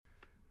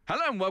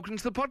Hello and welcome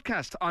to the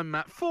podcast. I'm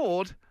Matt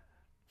Ford.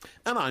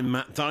 And I'm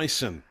Matt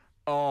Dyson.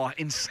 Oh,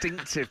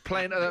 instinctive.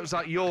 Playing, that was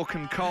like York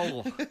and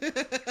Cole.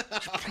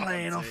 Just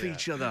playing off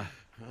each other.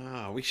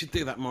 Oh, we should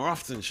do that more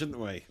often, shouldn't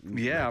we?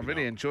 Yeah, I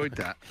really enjoyed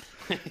that.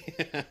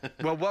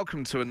 Well,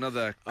 welcome to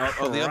another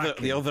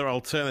the other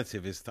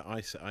alternative is that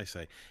I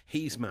say,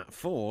 he's Matt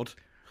Ford.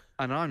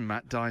 And I'm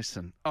Matt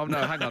Dyson. Oh, no,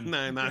 hang on. No,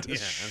 and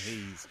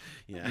he's...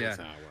 Yeah. It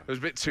was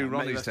a bit too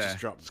Ronnie's there.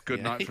 It's a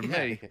good night from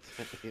me.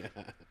 Yeah.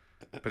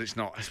 But it's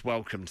not. It's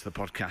welcome to the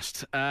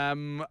podcast.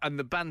 And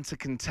the banter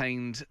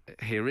contained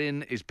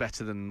herein is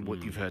better than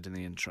what you've heard in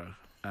the intro.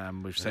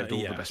 We've saved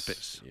all the best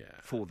bits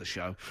for the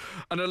show.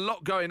 And a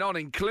lot going on,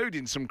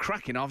 including some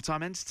cracking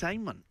half-time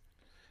entertainment.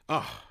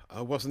 Oh,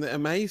 wasn't it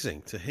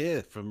amazing to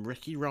hear from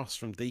Ricky Ross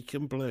from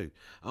Deacon Blue?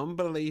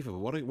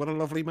 Unbelievable. What a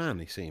lovely man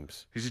he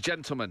seems. He's a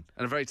gentleman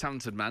and a very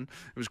talented man.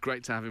 It was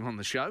great to have him on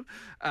the show.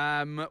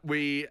 An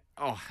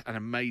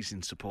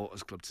amazing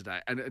supporters club today.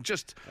 And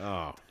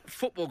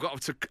football got off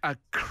to a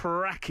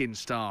cracking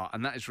start,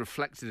 and that is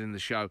reflected in the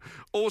show.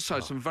 Also,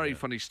 some very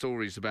funny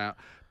stories about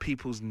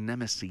people's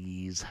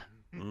nemesis.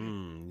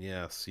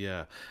 Yes.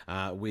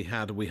 We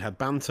had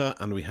banter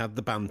and we had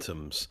the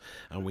bantams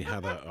and we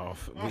had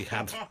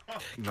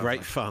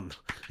great fun.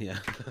 Yeah.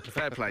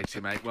 Fair play to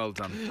you, mate. Well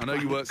done. I know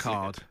you work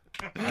hard,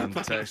 and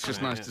it's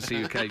just nice to see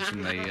you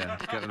occasionally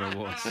get an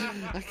award.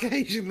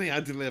 Occasionally,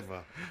 I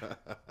deliver.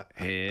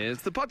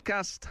 Here's the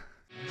podcast.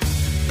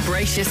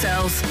 Brace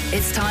yourselves.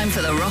 It's time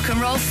for the Rock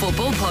and Roll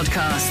Football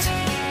Podcast.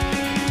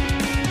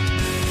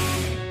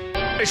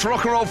 It's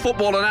Rock and Roll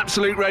Football on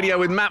Absolute Radio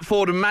with Matt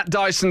Ford and Matt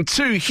Dyson.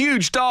 Two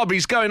huge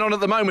derbies going on at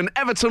the moment.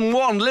 Everton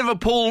 1,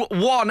 Liverpool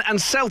 1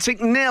 and Celtic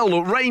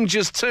 0,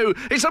 Rangers 2.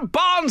 It's a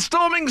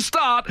barnstorming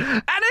start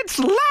and it's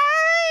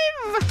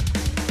live!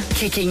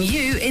 Kicking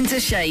you into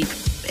shape.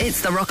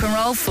 It's the Rock and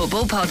Roll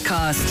Football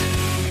Podcast.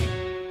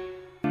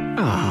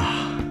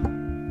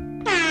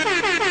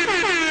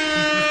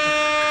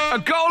 A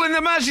goal in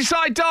the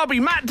Merseyside derby.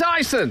 Matt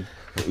Dyson.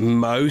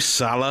 Mo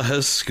Salah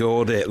has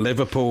scored it.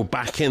 Liverpool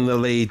back in the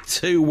lead,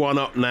 2-1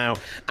 up now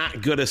at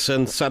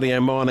Goodison.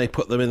 Sadio Mane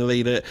put them in the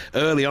lead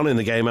early on in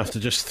the game after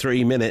just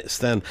 3 minutes.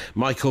 Then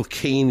Michael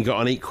Keane got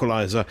an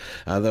equaliser.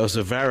 There was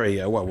a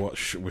very, what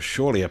was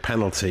surely a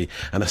penalty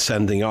and a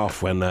sending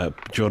off when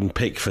Jordan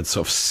Pickford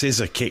sort of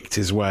scissor-kicked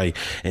his way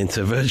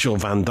into Virgil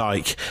van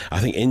Dijk, I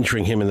think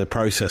injuring him in the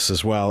process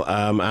as well.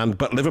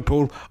 But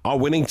Liverpool are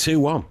winning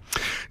 2-1.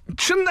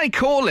 Shouldn't they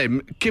call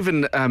him,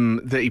 given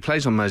that he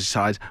plays on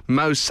Merseyside,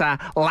 Mo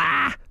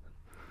Salah?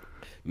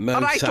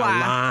 Mo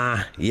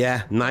Salah.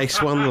 Yeah,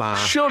 nice one, La.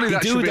 Surely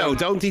that should be on...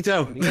 Don't he,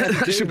 though? Yeah,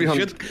 that should be on...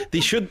 They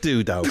should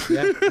do, though.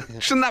 Yeah.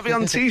 Shouldn't that be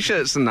on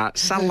T-shirts and that?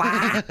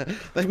 Salah.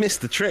 They've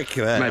missed the trick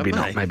there. Maybe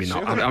not.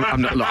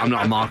 I'm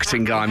not a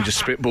marketing guy. I'm just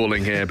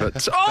spitballing here. But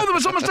there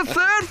was almost a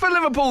third for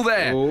Liverpool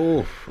there.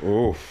 Oh.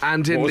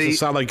 And what was the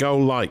Salah goal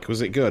like?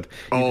 Was it good?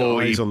 He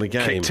on the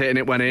game. Kicked it and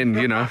it went in.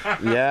 You know.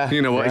 Yeah.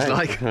 You know what he's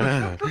like.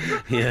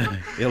 Yeah,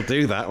 he'll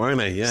do that,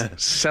 won't he? Yeah.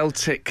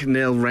 Celtic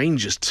 0,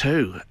 Rangers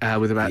 2,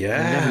 with about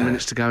 11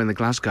 minutes to go in the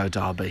Glasgow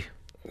derby.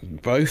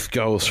 Both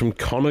goals from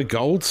Connor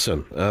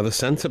Goldson, the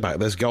centre-back.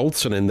 There's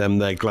Goldson in them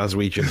there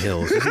Glaswegian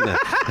hills, isn't there?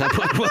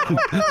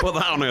 Put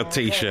that on a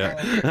T-shirt.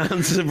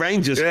 And the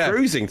Rangers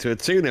cruising to a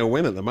 2-0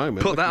 win at the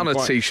moment. Put that on a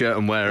T-shirt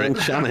and wear it.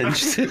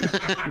 Unchallenged.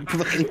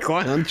 Looking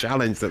quite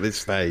unchallenged at this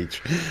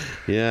stage.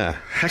 Yeah.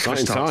 Heck of a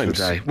start to the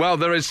day. Well,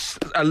 there is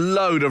a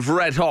load of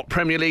red-hot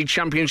Premier League,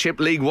 Championship,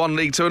 League One,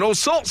 League Two and all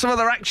sorts of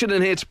other action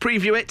in here. To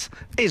preview it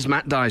is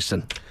Matt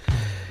Dyson.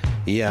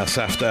 Yes,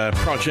 after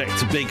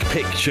Project Big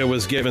Picture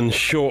was given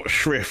short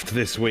shrift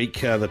this week,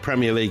 the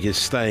Premier League is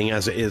staying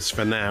as it is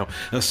for now.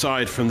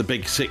 Aside from the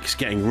Big Six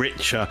getting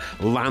richer,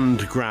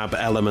 land grab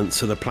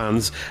elements of the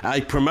plans,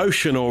 a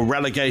promotion or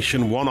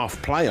relegation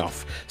one-off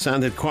playoff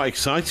sounded quite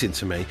exciting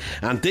to me.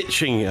 And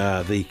ditching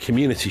the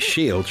Community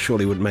Shield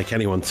surely wouldn't make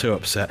anyone too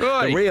upset.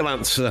 Oi. The real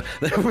answer,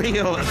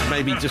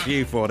 maybe just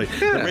you, Fordy,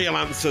 the real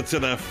answer to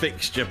the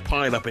fixture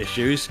pile-up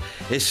issues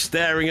is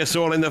staring us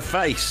all in the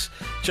face.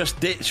 Just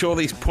ditch all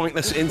these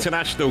pointless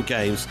international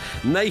games.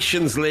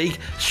 Nations League,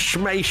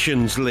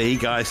 Schmations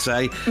League, I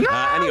say. No!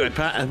 Anyway,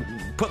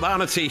 put that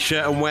on a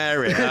T-shirt and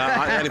wear it.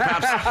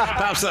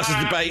 Perhaps that's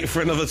a debate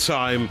for another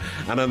time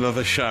and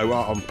another show,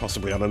 or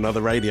possibly on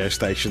another radio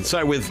station.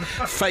 So with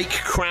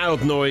fake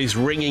crowd noise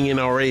ringing in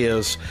our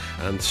ears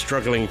and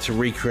struggling to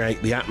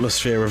recreate the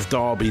atmosphere of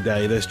Derby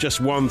Day, there's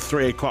just one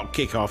 3 o'clock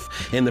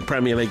kickoff in the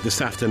Premier League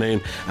this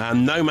afternoon.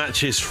 No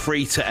matches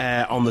free to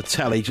air on the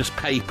telly, just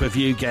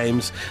pay-per-view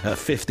games at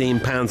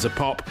 £15 a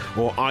pop,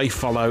 or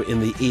iFollow in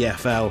the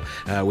EFL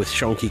with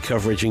shonky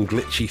coverage and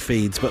glitchy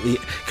feeds. But the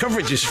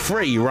coverage is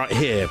free right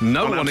here.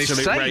 No on one is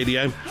Absolute safe.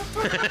 Radio.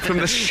 From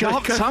the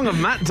sharp tongue of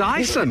Matt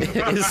Dyson.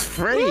 It's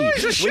free.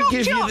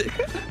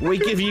 We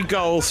give you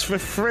goals for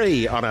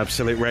free on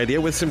Absolute Radio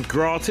with some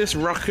gratis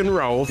rock and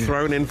roll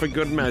thrown in for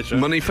good measure.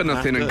 Money for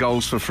nothing and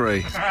goals for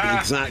free.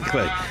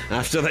 Exactly.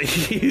 After the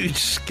huge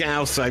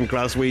Scouse and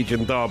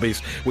Glaswegian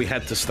derbies, we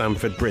head to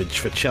Stamford Bridge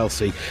for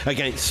Chelsea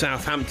against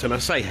Southampton. I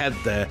say head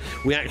there.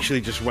 We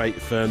actually just wait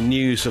for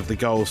news of the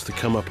goals to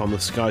come up on the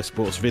Sky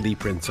Sports video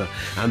printer,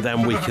 and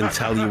then we can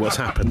tell you what's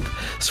happened.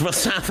 So for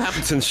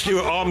Southampton,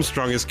 Stuart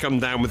Armstrong has come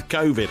down with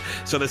COVID,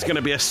 so there's going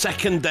to be a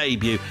second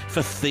debut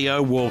for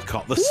Theo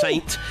Walcott. The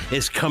Saint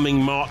is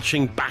coming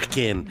marching back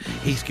in.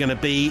 He's going to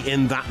be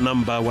in that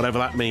number, whatever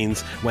that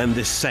means, when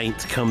this Saint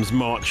comes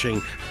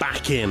marching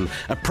back in.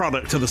 A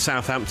product of the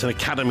Southampton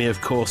Academy,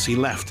 of course. He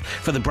left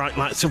for the Bright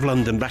Lights of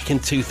London back in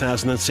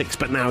 2006,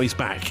 but now he's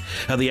back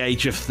at the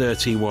age of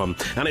 31.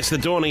 And it's the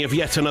dawning of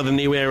yet another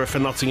new era for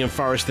Nottingham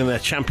Forest in their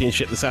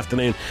championship this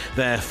afternoon.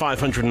 Their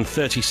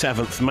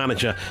 537th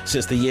manager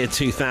since the year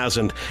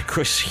 2000,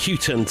 Chris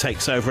Hughton,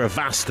 takes over a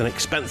vast and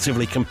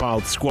expensively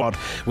compiled squad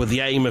with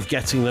the aim of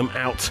getting them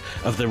out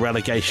of the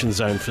relegation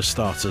zone for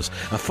starters.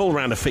 A full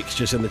round of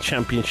fixtures in the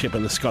Championship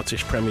and the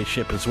Scottish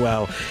Premiership as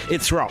well.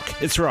 It's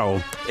rock, it's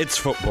roll, it's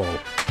football.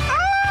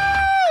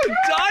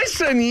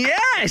 Dyson,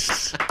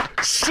 yes!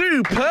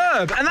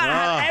 Superb! And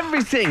that had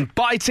everything.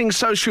 Biting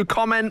social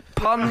comment,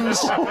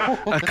 puns,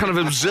 a kind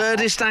of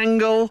absurdist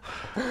angle.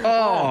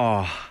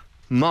 Oh,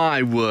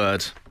 my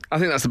word. I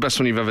think that's the best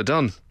one you've ever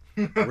done.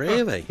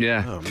 Really?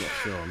 Yeah. Oh,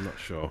 I'm not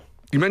sure.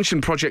 You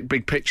mentioned Project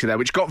Big Picture there,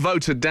 which got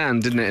voted down,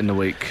 didn't it, in the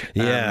week?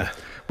 Yeah.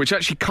 Which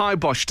actually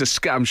kiboshed a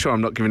sketch. I'm sure I'm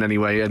not giving any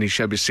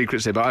showbiz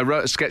secrets here, but I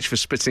wrote a sketch for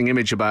Spitting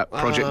Image about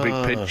Project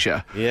Big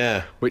Picture.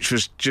 Yeah. Which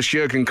was just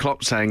Jurgen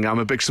Klopp saying, I'm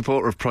a big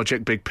supporter of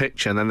Project Big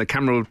Picture, and then the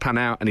camera would pan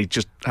out and he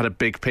just had a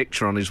big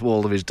picture on his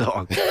wall of his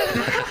dog. He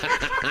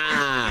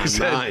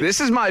said, nice. This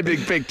is my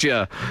big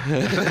picture.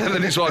 And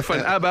then his wife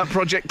went, how about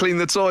Project Clean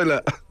the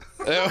Toilet?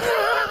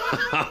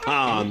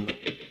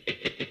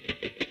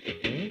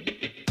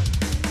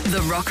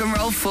 The Rock and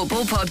Roll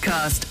Football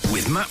Podcast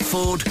with Matt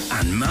Ford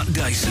and Matt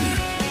Dyson.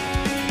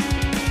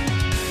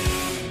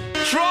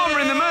 Drama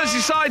in the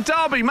Merseyside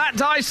derby, Matt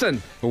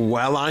Dyson.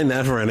 Well, I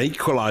never. An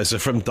equaliser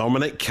from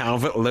Dominic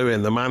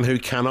Calvert-Lewin, the man who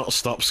cannot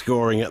stop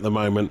scoring at the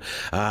moment.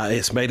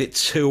 It's made it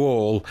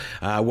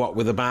 2-2.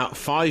 With about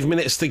 5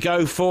 minutes to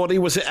go, 40.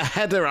 Was it a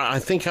header? I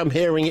think I'm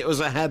hearing it was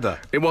a header.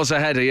 It was a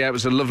header, yeah. It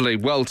was a lovely,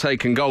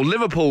 well-taken goal.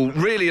 Liverpool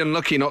really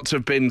unlucky not to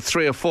have been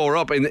 3 or 4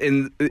 up in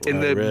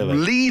the really?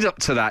 lead up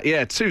to that.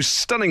 Yeah, 2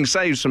 stunning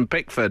saves from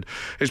Pickford.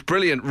 It's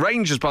brilliant.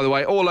 Rangers, by the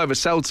way, all over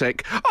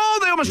Celtic. Oh,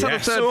 they almost had a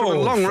third from a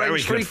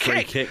long-range free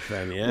kick.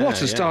 Then, yeah, what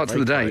a start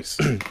to the day.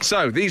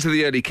 So, these are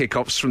the early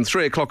kick-offs from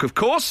 3 o'clock, of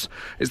course.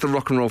 It's the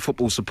Rock and Roll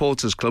Football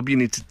Supporters Club. You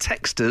need to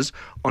text us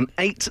on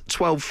 8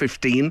 12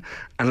 15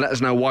 and let us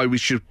know why we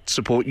should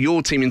support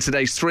your team in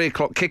today's 3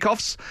 o'clock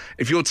kick-offs.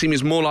 If your team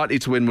is more likely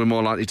to win, we're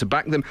more likely to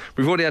back them.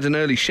 We've already had an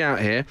early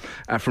shout here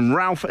from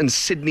Ralph and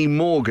Sydney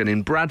Morgan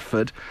in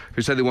Bradford,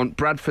 who say they want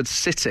Bradford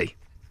City.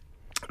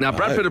 Now,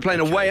 Bradford are playing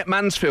away at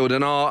Mansfield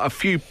and are a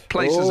few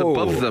places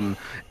above them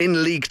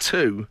in League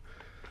Two.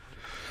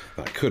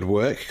 That could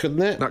work,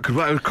 couldn't it? That could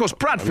work. Of course,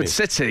 Bradford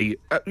City,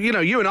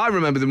 you and I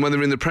remember them when they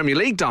were in the Premier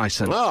League,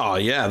 Dyson. Oh,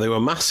 yeah, they were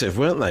massive,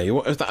 weren't they?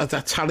 What was that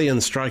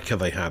Italian striker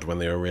they had when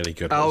they were really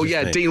good? Oh,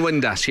 yeah, Dean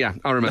Windass, yeah,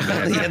 I remember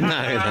him.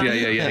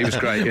 Yeah, he was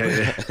great,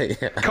 yeah.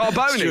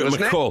 Carboni, Stuart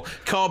wasn't McCall.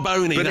 it?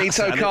 Carboni.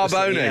 Benito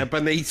Carboni. Yeah,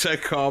 Benito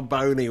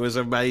Carboni was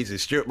amazing.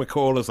 Stuart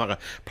McCall is like a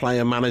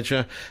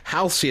player-manager.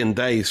 Halcyon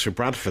days for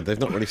Bradford. They've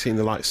not really seen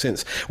the light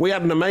since. We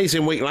had an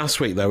amazing week last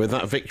week, though, with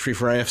that victory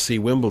for AFC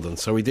Wimbledon,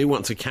 so we do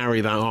want to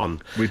carry that on.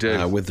 We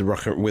do. With the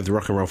Rock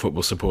and Roll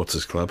Football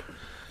Supporters Club.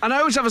 And I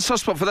always have a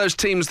soft spot for those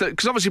teams that,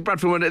 because obviously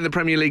Bradford weren't in the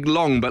Premier League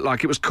long, but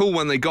it was cool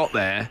when they got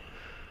there.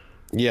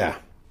 Yeah.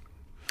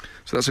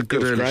 So that's a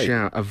good early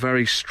shout. A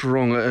very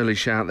strong early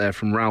shout there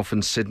from Ralph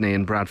and Sydney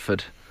in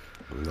Bradford.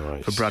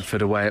 Nice. For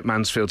Bradford away at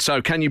Mansfield.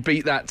 So can you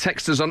beat that?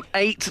 Text us on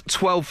 8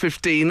 12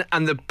 15.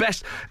 And the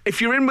best,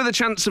 if you're in with a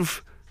chance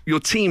of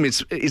your team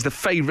is the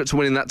favourite to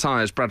win in that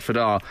tie, as Bradford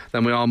are,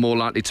 then we are more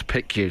likely to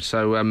pick you.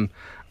 So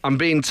I'm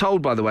being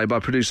told, by the way, by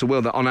producer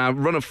Will, that on our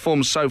run of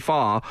form so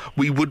far,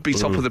 we would be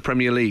top of the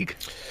Premier League.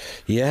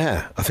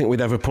 Yeah, I think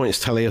we'd have a points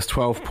tally as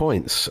 12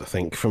 points, I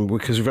think,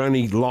 because we've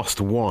only lost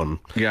 1.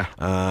 Yeah.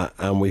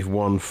 And we've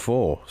won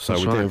 4, so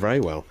we're doing very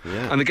well.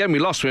 Yeah. And the game we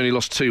only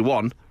lost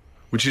 2-1,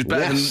 which is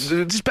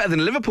better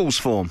than Liverpool's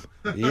form.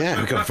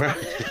 Yeah,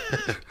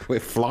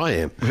 we're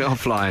flying. We are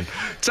flying.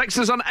 Text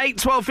us on 8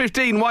 12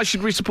 15. Why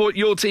should we support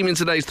your team in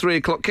today's 3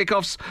 o'clock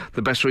kickoffs?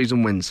 The best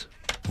reason wins.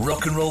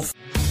 Rock and roll.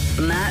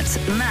 Matt,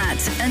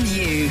 and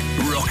you.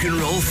 Rock and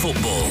roll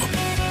football.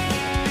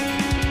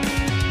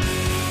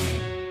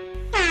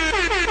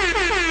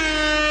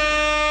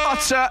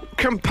 Utter,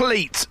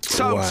 complete,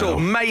 total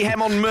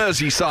mayhem on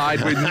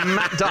Merseyside with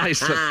Matt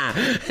Dyson.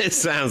 It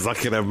sounds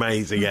like an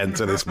amazing end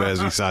to this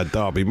Merseyside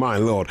derby. My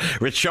Lord.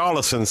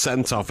 Richarlison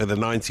sent off in the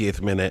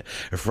 90th minute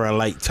for a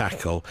late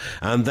tackle.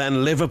 And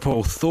then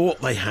Liverpool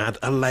thought they had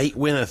a late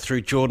winner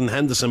through Jordan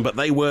Henderson, but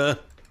they were...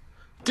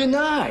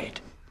 denied.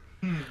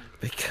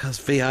 Because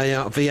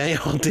VAR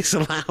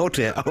disallowed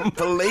it.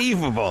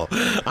 Unbelievable.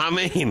 I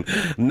mean,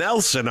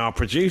 Nelson, our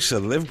producer,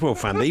 the Liverpool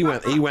fan, he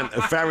went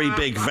very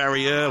big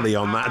very early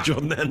on that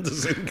Jordan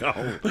Henderson goal.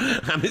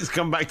 And it's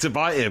come back to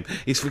bite him.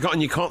 He's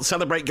forgotten you can't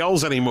celebrate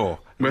goals anymore.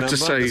 We have to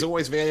say, there's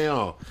always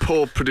VAR.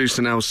 Poor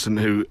producer Nelson,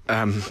 who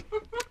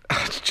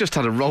just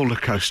had a roller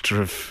coaster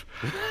of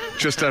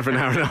just over an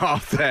hour and a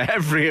half there.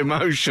 Every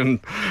emotion.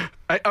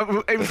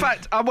 In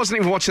fact, I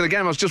wasn't even watching the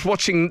game. I was just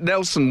watching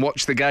Nelson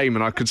watch the game,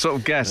 and I could sort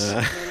of guess.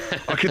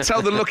 I could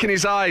tell the look in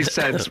his eyes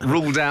said,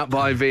 ruled out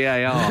by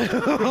VAR.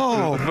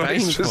 Oh, very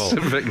painful.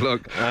 Specific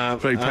look.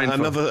 Very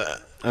painful.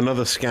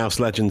 Another Scouse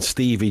legend,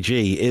 Stevie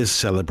G, is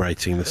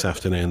celebrating this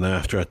afternoon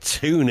after a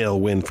 2-0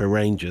 win for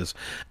Rangers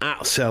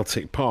at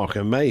Celtic Park.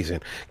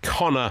 Amazing.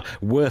 Connor,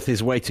 worth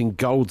his weight in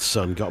gold,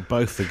 son, got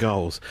both the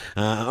goals.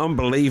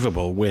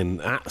 Unbelievable win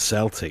at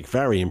Celtic.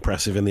 Very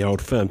impressive in the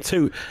Old Firm.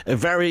 Two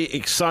very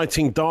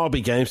exciting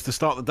derby games to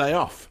start the day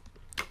off.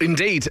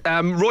 Indeed.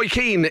 Roy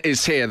Keane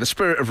is here. The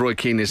spirit of Roy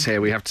Keane is here.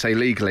 We have to say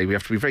legally. We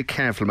have to be very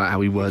careful about how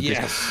we word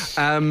this.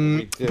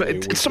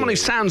 But someone who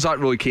sounds like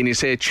Roy Keane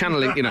is here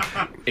channeling,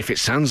 if it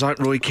sounds like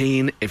Roy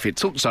Keane, if it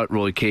talks like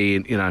Roy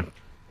Keane,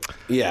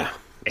 Yeah.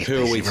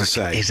 Who are we to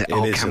say?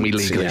 Can we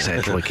legally say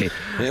it's Roy Keane?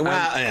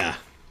 Yeah.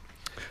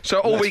 So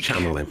all week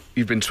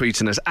you've been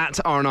tweeting us at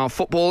RNR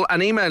Football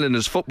and emailing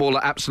us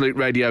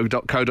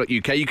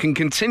football@absoluteradio.co.uk. You can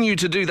continue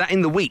to do that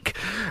in the week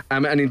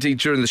and indeed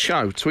during the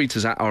show. Tweet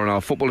us at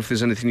RNR Football if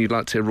there's anything you'd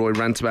like to hear Roy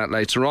rant about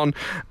later on.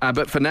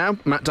 But for now,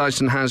 Matt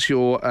Dyson has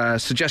your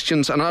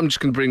suggestions and I'm just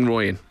going to bring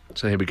Roy in.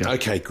 So here we go.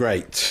 OK,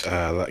 great.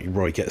 Let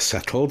Roy get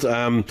settled.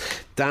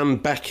 Dan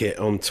Beckett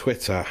on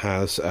Twitter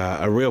has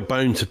a real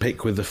bone to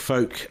pick with the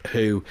folk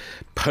who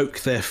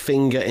poke their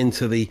finger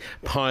into the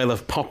pile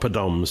of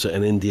poppadoms at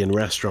an Indian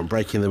restaurant,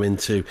 breaking them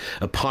into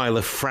a pile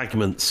of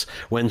fragments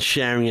when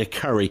sharing a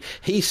curry.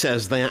 He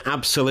says they are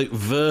absolute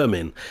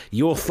vermin.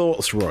 Your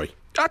thoughts, Roy?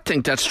 I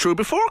think that's true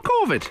before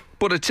COVID,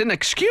 but it's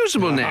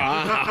inexcusable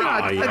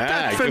now.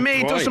 For me,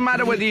 it doesn't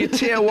matter whether you're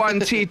tier 1,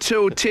 tier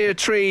 2, tier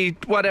 3,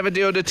 whatever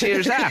the other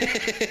tiers are.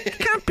 You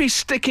can't be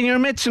sticking your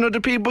mitts in other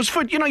people's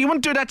food. You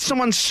wouldn't do that to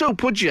someone's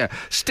soup, would you?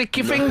 Stick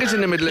your fingers in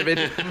the middle of it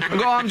and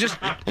go, I'm just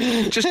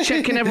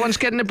checking everyone's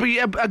getting a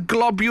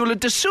globule of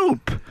the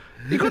soup.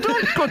 You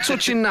don't go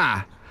touching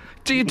that.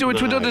 Do you do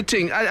it with other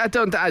things? I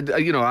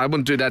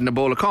wouldn't do that in a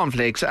bowl of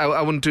cornflakes.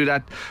 I wouldn't do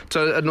that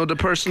to another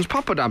person's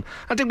poppadom.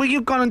 I think, well,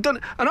 you've gone and done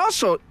it. And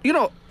also,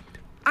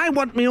 I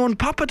want my own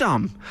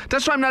poppadom.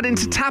 That's why I'm not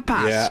into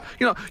tapas.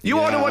 Yeah. You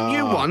order what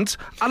you want,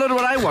 I'll order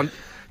what I want.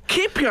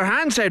 Keep your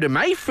hands out of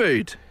my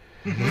food.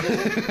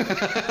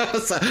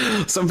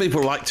 Some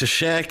people like to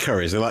share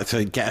curries. They like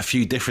to get a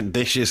few different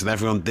dishes and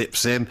everyone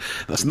dips in.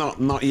 That's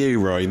not you,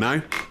 Roy,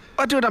 no?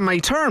 I do it on my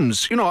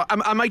terms.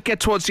 I might get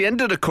towards the end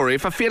of the curry.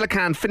 If I feel I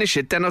can't finish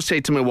it, then I'll say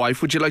to my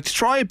wife, would you like to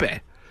try a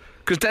bit?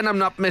 Because then I'm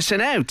not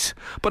missing out.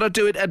 But I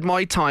do it at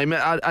my time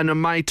and on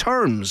my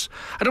terms.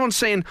 I don't want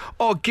saying,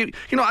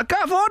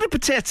 I've ordered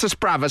potatoes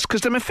bravas because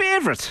they're my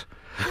favourite.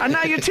 And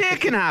now you're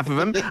taking half of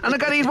them, and I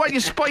got to eat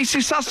your spicy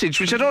sausage,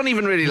 which I don't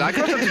even really like.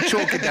 I have to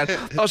choke it down.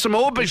 Or some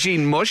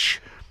aubergine mush.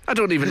 I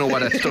don't even know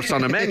what that stuff's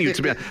on the menu,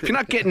 to be honest. If you're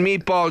not getting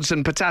meatballs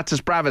and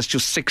patatas bravas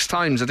just 6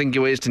 times, I think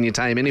you're wasting your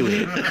time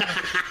anyway.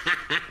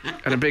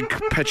 And a big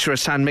picture of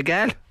San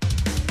Miguel.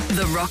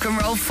 The Rock and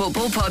Roll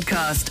Football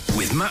Podcast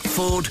with Matt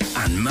Ford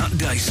and Matt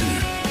Dyson.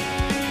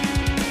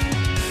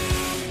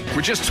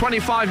 We're just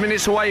 25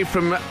 minutes away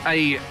from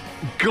a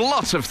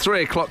glut of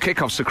 3 o'clock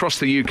kickoffs across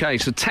the UK,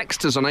 so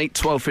text us on 8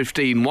 12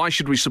 15. Why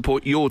should we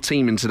support your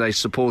team in today's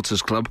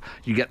supporters club?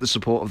 You get the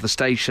support of the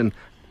station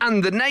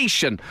and the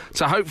nation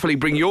to hopefully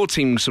bring your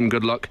team some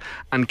good luck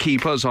and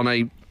keep us on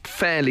a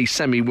fairly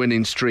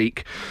semi-winning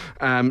streak.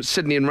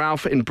 Sydney and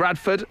Ralph in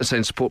Bradford are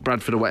saying support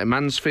Bradford away at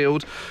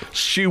Mansfield.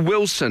 Stu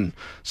Wilson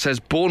says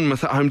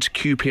Bournemouth at home to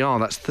QPR.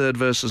 That's 3rd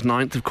versus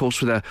 9th, of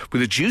course, with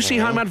a juicy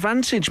home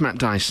advantage, Matt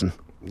Dyson.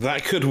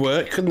 That could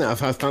work, couldn't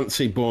it? I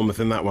fancy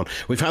Bournemouth in that one.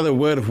 We've had a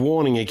word of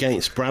warning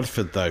against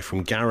Bradford, though,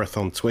 from Gareth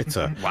on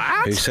Twitter.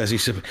 What? Who says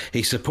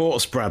he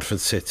supports Bradford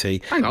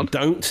City. Hang on.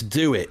 Don't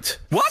do it.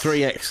 What?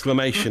 3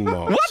 exclamation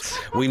marks.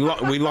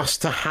 What? We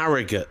lost to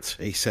Harrogate,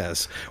 he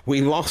says.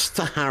 We lost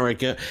to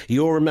Harrogate.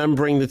 You're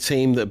remembering the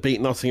team that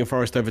beat Nottingham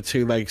Forest over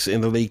 2 legs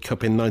in the League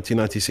Cup in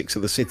 1996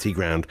 at the City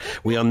Ground.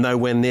 We are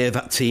nowhere near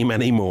that team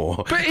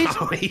anymore. But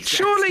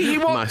surely he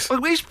wants...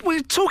 Nice. We're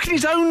talking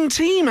his own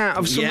team out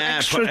of some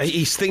extra... But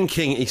he's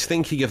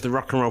thinking of the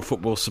Rock and Roll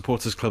Football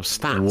Supporters Club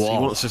stats. Whoa. He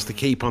wants us to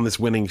keep on this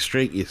winning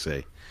streak, you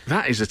see.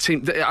 That is a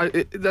team...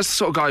 That's the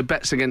sort of guy who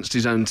bets against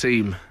his own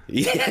team.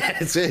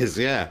 Yeah, it is,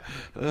 yeah.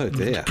 Oh,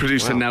 dear.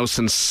 Producer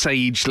Nelson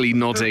sagely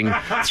nodding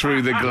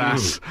through the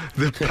glass.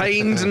 The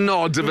pained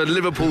nod of a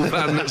Liverpool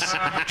fan that's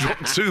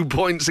dropped 2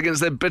 points against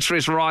their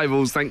bitterest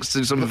rivals thanks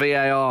to some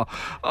VAR.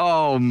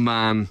 Oh,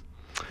 man.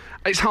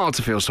 It's hard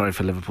to feel sorry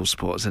for Liverpool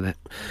supporters, isn't it?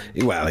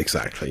 Well,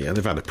 exactly, yeah.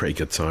 They've had a pretty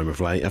good time of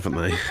late, haven't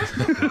they?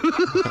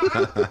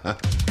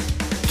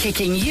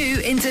 Kicking you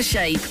into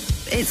shape.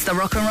 It's the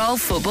Rock and Roll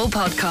Football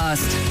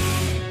Podcast.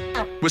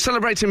 We're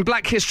celebrating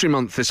Black History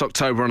Month this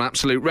October on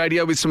Absolute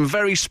Radio with some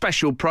very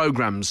special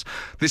programmes.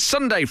 This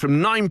Sunday from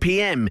 9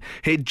 p.m,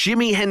 hear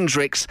Jimi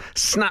Hendrix,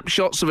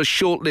 Snapshots of a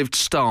Short-Lived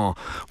Star,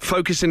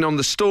 focusing on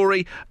the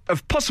story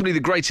of possibly the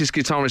greatest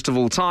guitarist of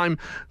all time.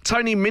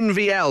 Tony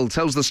Minviel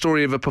tells the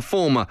story of a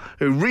performer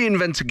who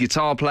reinvented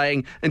guitar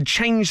playing and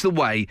changed the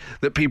way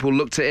that people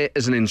looked at it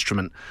as an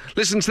instrument.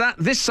 Listen to that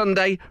this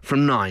Sunday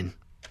from 9.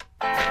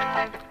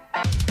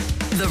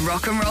 The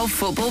Rock and Roll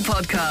Football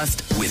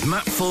Podcast with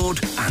Matt Ford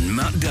and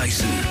Matt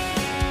Dyson.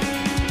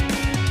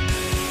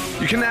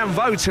 You can now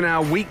vote in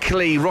our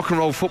weekly Rock and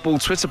Roll Football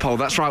Twitter poll.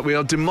 That's right, we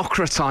are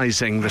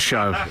democratising the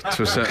show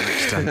to a certain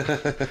extent.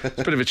 It's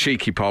a bit of a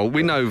cheeky poll.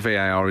 We know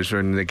VAR is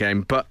ruining the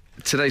game, but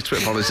today's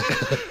Twitter poll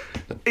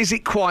is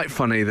it quite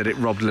funny that it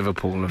robbed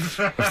Liverpool of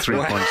 3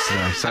 points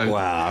today? So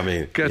well, I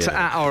mean, go to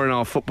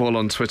 @RNR Football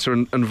on Twitter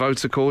and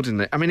vote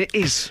accordingly. I mean, it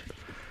is...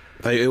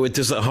 It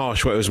does that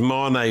harsh way. It was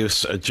Mane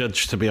who's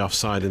judged to be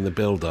offside in the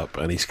build-up,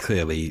 and he's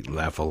clearly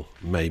level,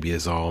 maybe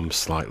his arm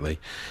slightly.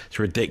 It's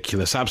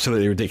ridiculous,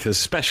 absolutely ridiculous,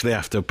 especially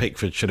after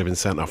Pickford should have been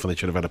sent off and they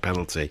should have had a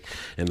penalty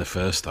in the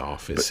first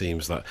half. It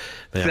seems that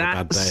they had a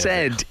bad day. That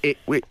said,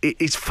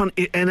 it's fun,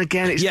 and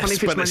again, it's funny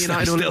if it's Man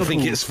United or Liverpool. I still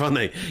think it's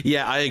funny.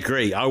 Yeah, I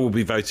agree. I will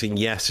be voting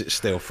yes, it's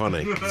still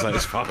funny, so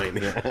it's fine.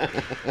 Yeah.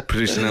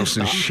 Producer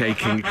Nelson's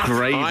shaking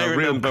grave, I a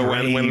real remember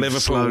grave, when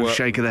Liverpool slow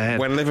shake of the head.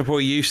 When Liverpool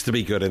used to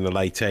be good in the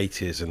late 80s,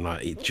 and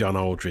like John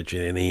Aldridge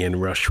and Ian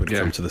Rush would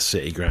come to the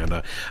City Ground.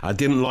 I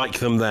didn't like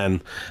them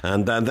then,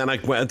 and then I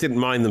didn't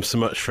mind them so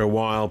much for a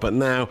while, but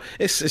now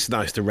it's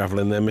nice to revel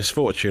in their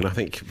misfortune. I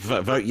think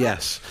vote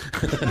yes.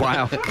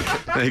 Wow,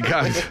 there you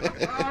go.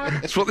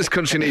 It's what this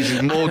country needs,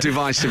 is more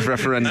divisive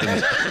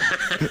referendums.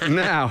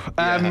 Now,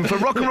 for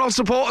Rock and Roll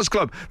Supporters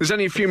Club, there's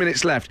only a few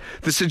minutes left.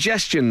 The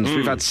suggestions,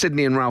 we've had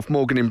Sydney and Ralph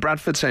Morgan in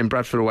Bradford saying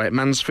Bradford away at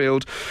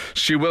Mansfield.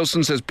 Stu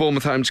Wilson says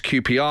Bournemouth home to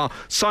QPR.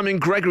 Simon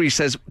Gregory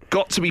says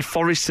got to be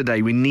Forest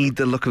today. We need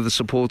the look of the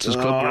supporters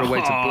club. We're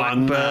away to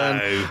Blackburn.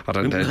 No. I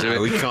don't dare do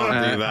it. We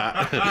can't do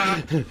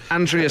that.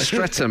 Andrea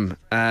Streatham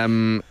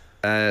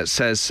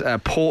says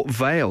Port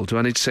Vale. Do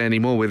I need to say any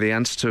more with the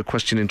answer to a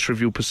question in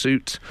Trivial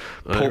Pursuit?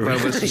 Port Vale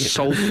versus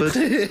Salford.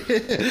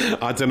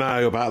 I don't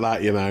know about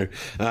that, you know.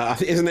 I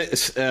think, isn't it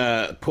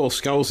Paul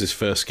Scholes'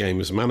 first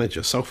game as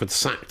manager? Salford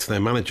sacked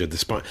their manager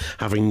despite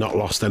having not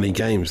lost any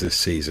games this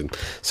season.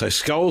 So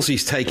Scholes,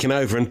 he's taken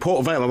over, and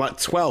Port Vale are like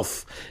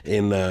 12th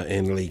in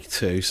League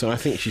Two. So I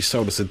think she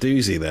sold us a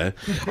doozy there.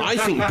 I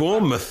think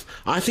Bournemouth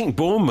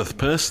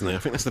personally. I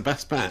think that's the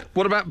best bet.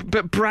 What about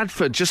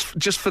Bradford?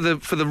 Just for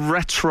the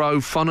retro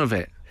fun of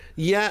it.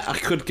 Yeah, I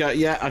could go.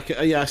 Yeah, I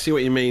see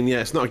what you mean. Yeah,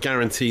 it's not a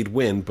guaranteed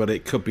win, but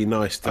it could be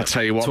nice to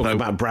talk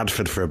about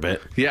Bradford for a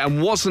bit. Yeah,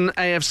 and wasn't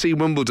AFC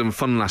Wimbledon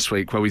fun last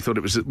week, where we thought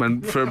it was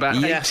for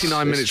about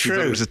 89 minutes we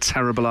thought it was a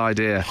terrible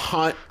idea.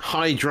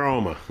 High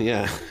drama.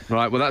 Yeah.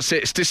 Right. Well, that's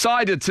it. It's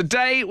decided.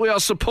 Today we are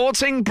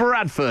supporting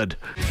Bradford.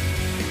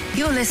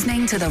 You're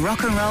listening to the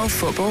Rock and Roll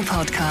Football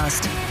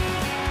Podcast.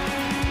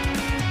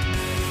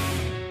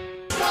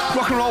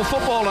 Rock and Roll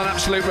Football on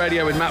Absolute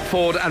Radio with Matt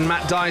Ford and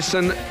Matt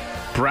Dyson.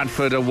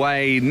 Bradford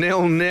away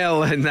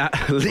 0-0 in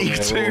that League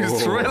Two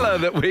thriller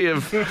that we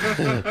have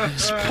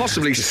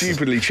possibly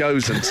stupidly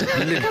chosen to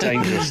live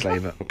dangerously,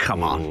 but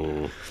come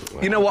on.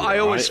 You know what, I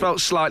always felt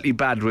slightly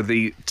bad with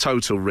the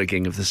total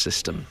rigging of the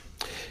system.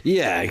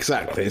 Yeah,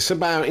 exactly. It's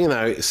about,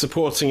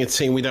 supporting a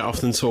team we don't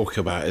often talk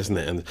about, isn't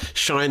it? And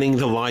shining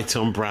the light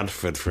on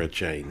Bradford for a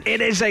change.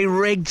 It is a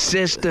rigged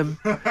system.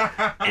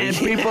 And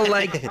people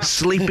like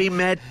Sleepy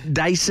Matt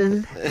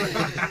Dyson,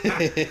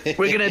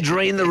 we're going to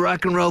drain the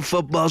rock and roll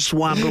football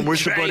swamp, and we're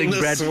supporting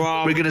Bradford.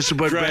 We're going to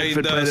support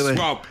Bradford, by the way.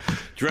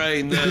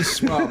 Drain the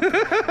swamp.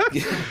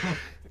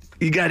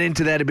 You got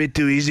into that a bit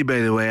too easy, by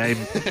the way. I'm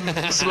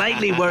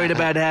slightly worried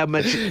about how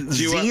much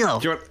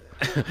zeal.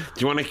 Do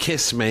you want to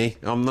kiss me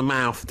on the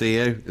mouth, do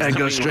you? I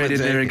go straight in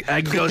there.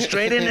 I go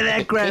straight into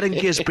that crowd and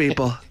kiss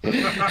people. That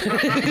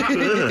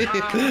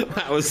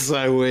was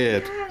so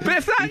weird. But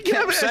if that,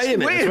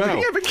 it's weird. Well.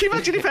 Yeah, but can you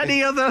imagine if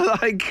any other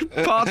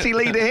party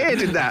leader here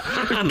did that?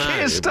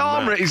 Keir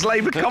Starmer at his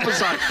Labour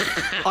conference,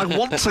 I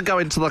want to go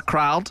into the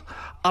crowd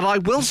and I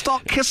will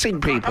start kissing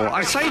people.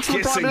 I say to the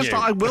Prime Minister,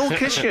 I will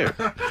kiss you.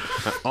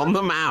 On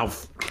the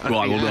mouth. Well,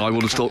 I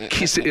want to start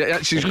kissing.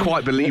 Actually, it's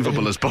quite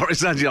believable as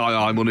Boris. I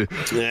want to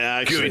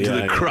go into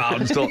the crowd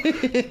and start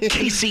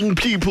kissing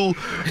people.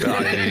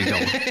 There you go.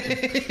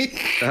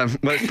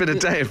 Well, it's been a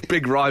day of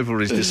big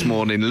rivalries this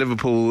morning.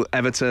 Liverpool,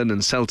 Everton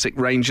and Celtic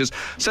Rangers.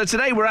 So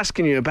today we're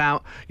asking you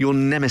about your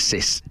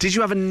nemesis. Did you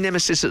have a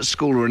nemesis at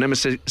school or a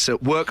nemesis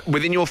at work,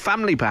 within your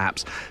family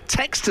perhaps?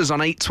 Text us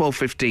on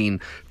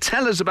 81215.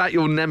 Tell us about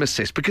your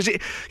nemesis, because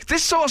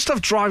this sort of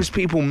stuff drives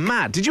people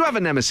mad. Did you have a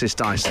nemesis,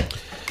 Dyson?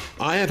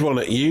 I had one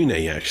at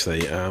uni,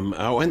 actually.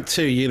 I went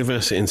to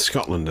university in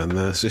Scotland, and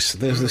there's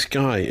this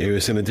guy who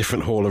was in a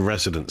different hall of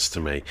residence to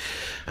me,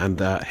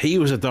 and he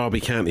was a Derby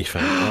County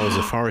fan. I was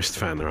a Forest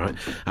fan, right?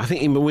 I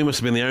think we must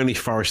have been the only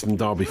Forest and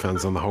Derby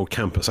fans on the whole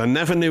campus. I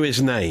never knew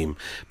his name,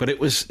 but it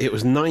was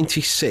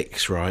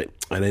 96, right?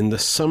 And in the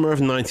summer of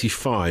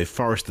 '95,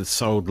 Forest had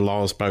sold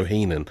Lars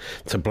Bohinen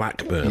to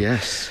Blackburn.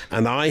 Yes.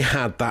 And I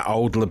had that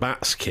old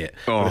Labatt's kit.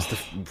 Oh. It was the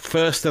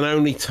first and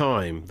only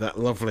time, that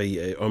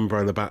lovely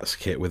Umbro Labatt's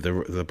kit with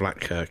the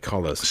black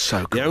collars. So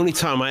The cool. only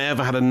time I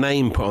ever had a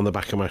name put on the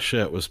back of my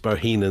shirt was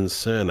Bohinen's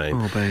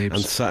surname. Oh,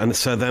 babes. And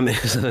so then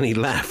he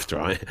left,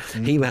 right?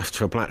 He left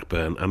for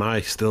Blackburn, and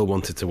I still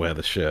wanted to wear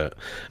the shirt.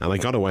 And I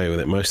got away with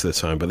it most of the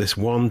time. But this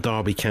one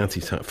Derby County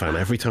fan,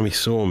 every time he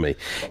saw me,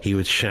 he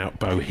would shout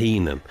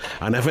Bohinen.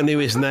 I never knew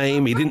his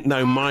name. He didn't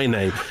know my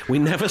name. We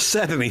never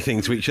said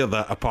anything to each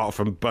other apart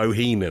from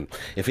Bohinen.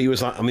 If he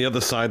was like on the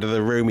other side of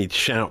the room, he'd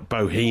shout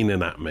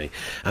Bohinen at me.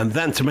 And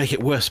then to make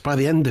it worse, by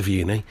the end of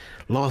uni,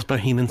 Lars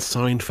Bohinen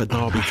signed for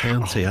Derby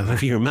County. I don't know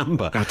if you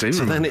remember. I do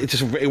So remember.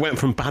 then it went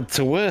from bad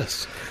to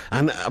worse.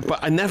 But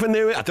I never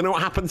knew it. I don't know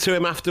what happened to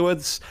him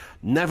afterwards.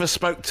 Never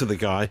spoke to the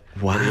guy.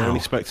 Wow. He only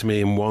spoke to me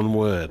in one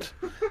word.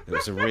 It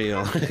was a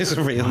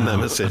real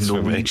nemesis A for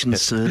me. Norwegian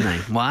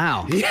surname.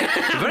 Wow. A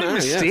very no, yeah,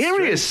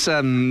 mysterious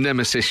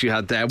nemesis you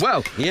had there.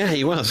 Well, Yeah,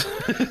 he was.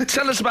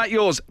 tell us about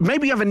yours.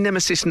 Maybe you have a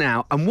nemesis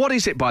now. And what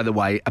is it, by the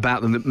way,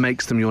 about them that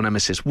makes them your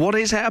nemesis? What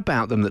is it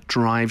about them that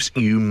drives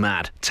you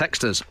mad?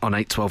 Text us on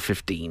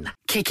 81215.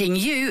 Kicking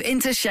you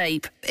into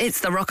shape.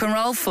 It's the Rock and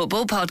Roll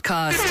Football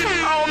Podcast.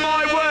 Oh,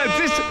 my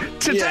word.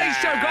 Today's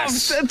show got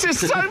just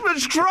so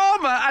much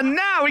drama. And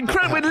now,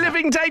 incredibly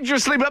living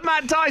dangerously. But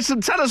Matt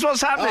Dyson, tell us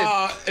what's happening.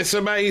 It's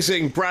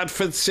amazing.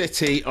 Bradford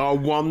City are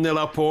 1-0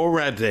 up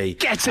already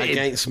Get it.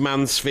 against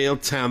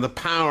Mansfield Town. The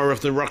power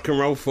of the Rock and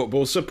Roll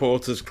Football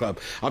Supporters Club.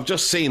 I've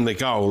just seen the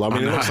goal. I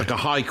mean, it looks like a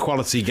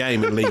high-quality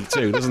game in League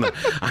Two, doesn't it?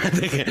 I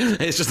think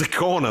it's just a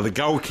corner. The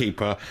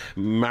goalkeeper,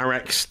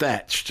 Marek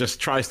Stech, just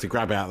tries to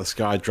grab it out of the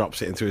sky,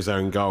 drops it into his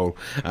own goal.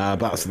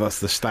 That's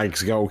the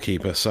Stags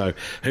goalkeeper. So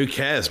who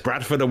cares?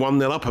 Bradford are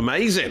 1-0 up.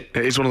 Amazing.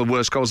 It is one of the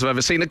worst goals I've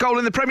ever seen. A goal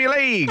in the Premier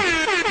League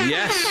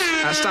Yes.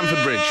 at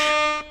Stamford Bridge.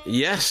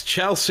 Yes,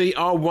 Chelsea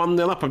are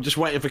 1-0 up. I'm just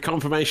waiting for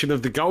confirmation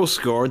of the goal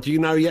scorer. Do you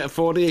know yet,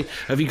 Fordy?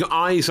 Have you got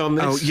eyes on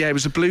this? Oh, yeah, it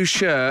was a blue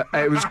shirt.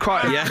 It was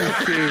quite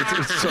a few,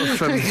 sort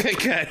of,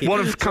 Okay.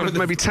 one of kind of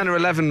maybe 10 or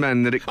 11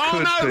 men that it Oh,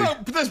 could no,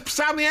 be. look,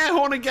 sound the air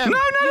horn again. No,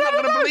 You're not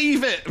no, going to no.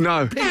 believe it.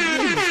 No.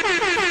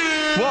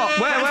 What?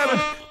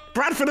 Where?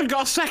 Bradford have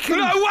got second.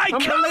 No way,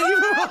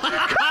 Unbelievable.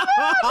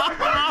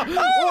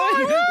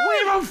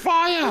 We're on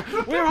fire.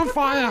 We're on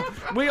fire.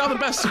 We are the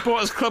best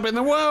supporters club in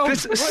the world.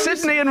 This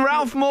Sydney and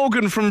Ralph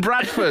Morgan from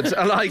Bradford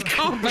are like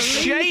can't believe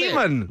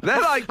shaman.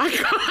 They're like,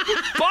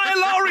 buy a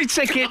lorry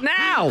ticket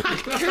now.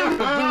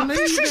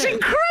 This is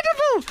incredible.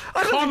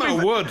 I don't think Connor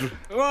we've- Wood.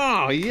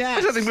 Oh, yes.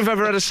 I don't think we've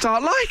ever had a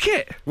start like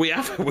it. We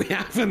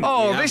haven't.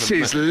 Oh, We this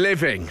haven't. is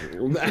living.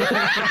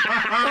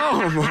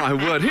 Oh, my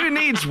word. Who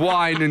needs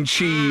wine and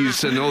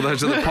cheese and all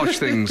those other posh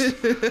things?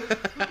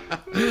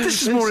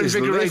 This is more is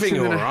invigorating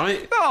living, than all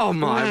right. Oh,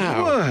 my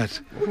Wow. word.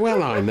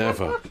 Well, I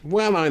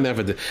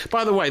never did.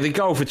 By the way, the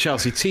goal for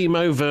Chelsea,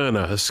 Timo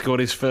Werner has scored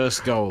his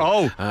first goal.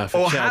 For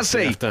or Chelsea has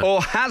he? after-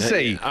 Or has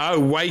he? Oh,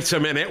 wait a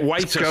minute.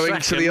 Wait a Going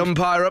second. to the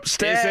umpire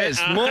upstairs.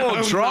 Is it? More Oh,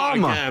 not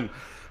drama. again.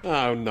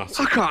 Oh, not.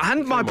 I can't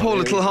handle my poor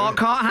here little we go. heart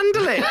can't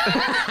handle it.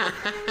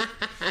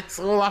 It's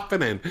all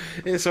happening.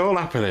 It's all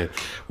happening.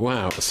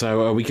 Wow.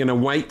 So are we going to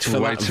wait for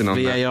that Waiting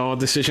on that. VAR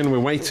decision? We're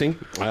waiting.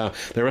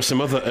 There are some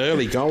other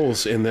early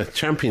goals in the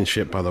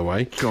Championship, by the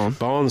way. Go on.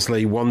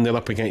 Barnsley 1-0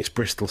 up against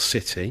Bristol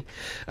City.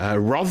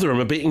 Rotherham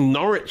are beating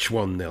Norwich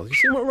 1-0. You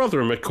see what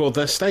Rotherham are called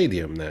their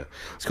stadium now?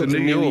 It's called the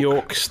New New York.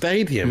 York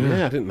Stadium.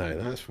 Yeah, I didn't know.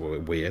 That's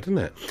weird, isn't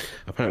it?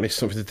 Apparently it's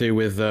something to do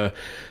with...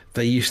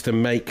 they used to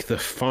make the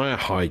fire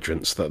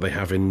hydrants that they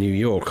have in New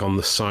York on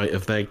the site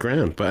of their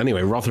ground. But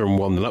anyway, Rotherham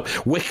 1-0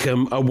 up.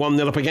 Wickham are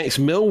 1-0 up against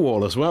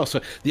Millwall as well.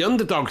 So the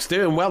underdogs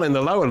doing well in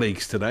the lower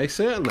leagues today,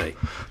 certainly.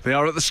 They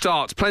are at the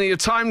start. Plenty of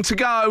time to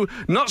go.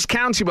 Notts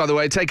County, by the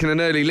way, taking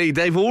an early lead.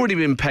 They've already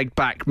been pegged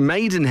back.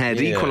 Maidenhead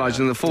Yeah.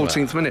 equalising in the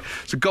 14th minute.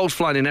 So goals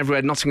flying in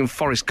everywhere. Nottingham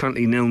Forest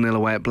currently 0-0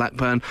 away at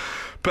Blackburn.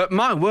 But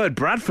my word,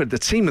 Bradford, the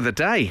team of the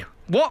day.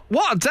 What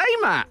a day,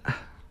 Matt.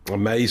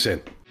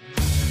 Amazing.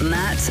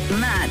 Matt,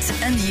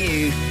 and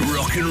you.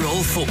 Rock and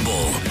Roll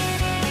Football.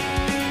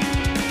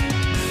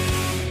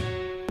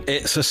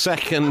 It's a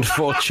second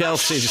for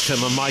Chelsea. Just turn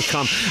my mic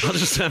on. I'll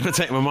just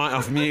take my mic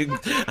off mute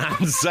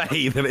and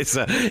say that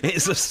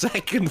it's a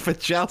second for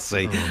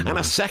Chelsea and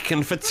a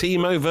second for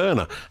Timo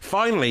Werner.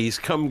 Finally, he's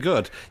come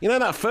good. You know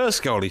that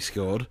first goal he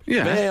scored?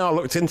 Yeah. VAR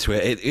looked into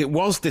it. It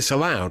was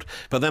disallowed,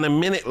 but then a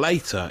minute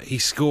later he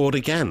scored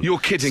again. You're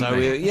kidding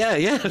me. Yeah,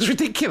 it's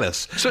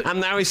ridiculous. So-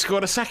 and now he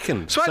scored a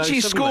second. So actually,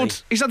 he suddenly-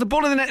 scored. He's had the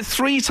ball in the net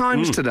 3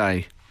 times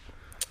today.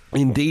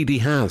 Indeed, he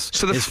has.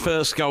 So His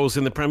first goals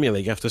in the Premier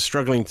League after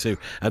struggling to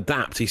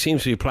adapt. He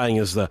seems to be playing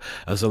as a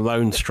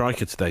lone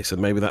striker today, so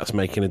maybe that's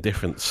making a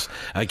difference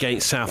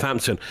against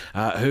Southampton.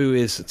 Who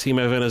is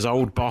Timo Werner's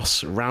old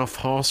boss, Ralph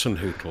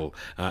Hasenhüttl,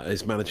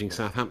 is managing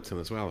Southampton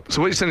as well.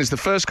 So what you're saying is the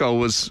first goal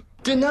was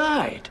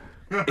Denied.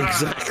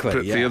 Exactly.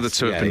 But the other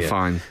two have been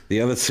fine.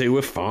 The other two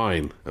were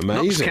fine. Notts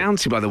Amazing.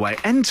 County, by the way,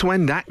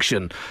 end-to-end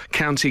action.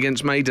 County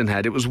against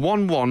Maidenhead. It was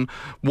 1-1,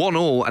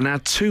 1-1, and now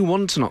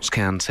 2-1 to Notts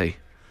County.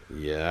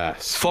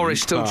 Yes.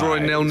 Forest still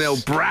drawing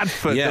 0-0.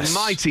 Bradford, Yes. the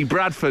mighty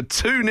Bradford,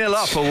 2-0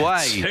 up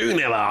away.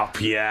 2-0 up,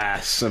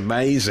 yes.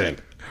 Amazing.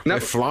 Now-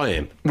 They're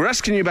flying. We're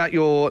asking you about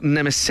your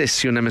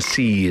nemesis, your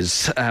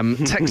nemesis.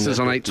 Text us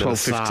on 8 12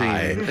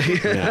 15.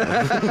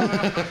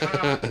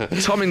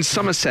 Tom in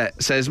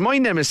Somerset says, my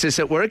nemesis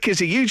at work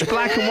is a huge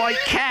black and white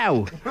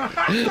cow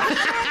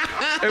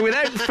who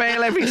without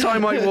fail every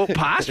time I walk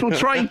past will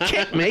try and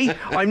kick me.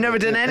 I've never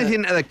done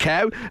anything to the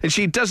cow and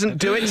she doesn't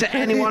do it to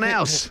anyone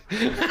else.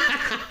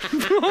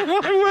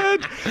 Oh my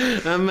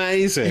word.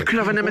 Amazing. You could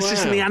have a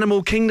nemesis in the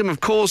animal kingdom, of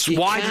course.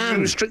 Why did can.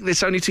 you restrict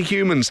this only to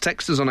humans?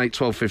 Text us on 8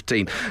 12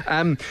 15.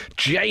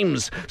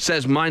 James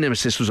says, my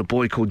nemesis was a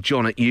boy called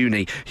John at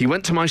uni. He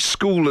went to my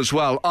school as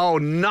well. Oh,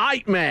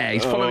 nightmare.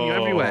 He's following you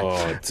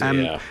everywhere.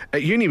 Dear.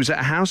 At uni, he was at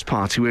a house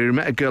party where he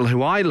met a girl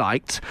who I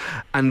liked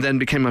and then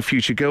became my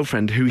future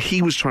girlfriend, who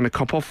he was trying to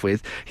cop off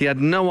with. He had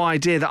no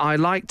idea that I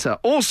liked her.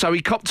 Also,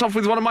 he copped off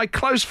with one of my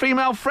close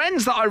female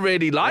friends that I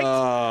really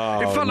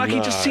liked. It felt like he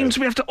just seemed to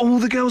be after all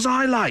the girls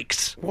I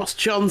liked. What's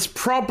John's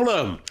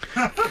problem?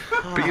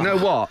 But you know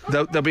what?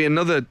 There'll be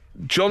another.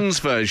 John's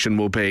version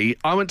will be,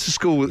 I went to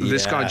school with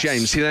this guy,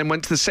 James. He then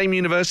went to the same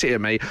university as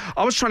me.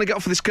 I was trying to get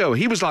off with this girl.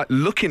 He was like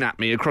looking at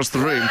me across the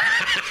room.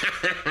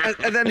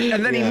 and then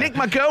he nicked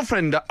my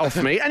girlfriend off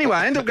me. Anyway,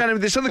 I ended up going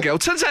with this other girl.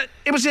 Turns out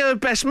it was her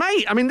best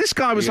mate. I mean, this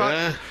guy was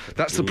like,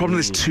 that's the problem.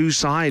 There's two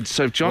sides.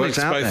 So if John is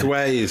out Works both there.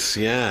 ways.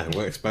 Yeah,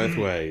 works both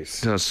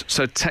ways. It does.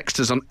 So text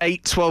us on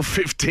 8 12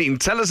 15.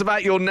 Tell us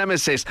about your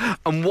nemesis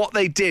and what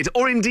they did,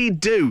 or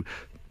indeed do,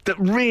 that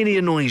really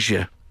annoys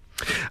you.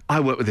 I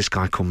work with this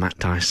guy called Matt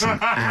Dyson,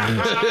 and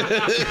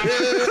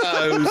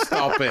Oh,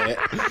 stop it.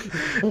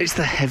 it's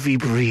the heavy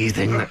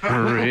breathing that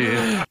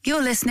really...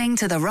 You're listening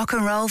to the Rock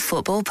and Roll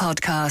Football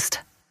Podcast.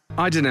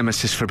 I did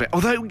nemesis for a bit.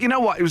 Although, you know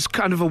what? It was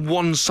kind of a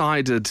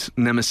one-sided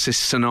nemesis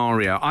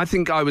scenario. I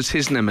think I was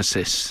his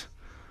nemesis.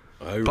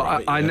 Oh, But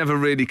right, I never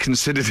really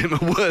considered him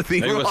a worthy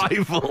Who was it?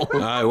 rival.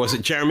 Oh, was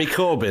it Jeremy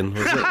Corbyn?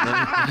 Was it?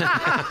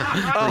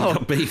 No? You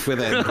got beef with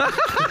him.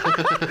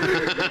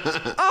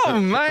 Oh,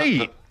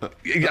 mate.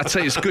 I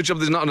tell you, it's a good job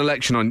there's not an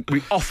election on.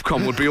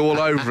 Ofcom would be all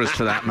over us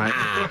for that, mate.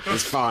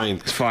 It's fine.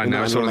 It's fine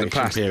now, it's all in the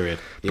past. Period.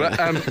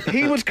 But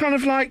he would kind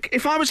of like,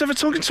 if I was ever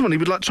talking to someone, he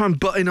would like try and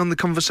butt in on the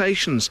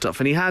conversation and stuff.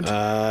 And he had...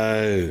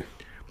 Oh.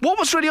 What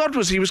was really odd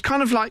was he was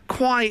kind of like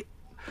quite...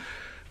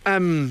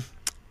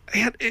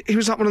 He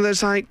was like one of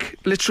those like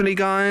literally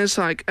guys,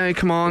 like, hey,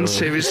 come on,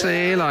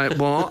 seriously, like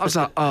what? I was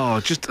like, oh,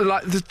 just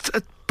like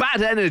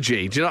bad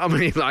energy. Do you know what I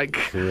mean?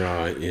 Like,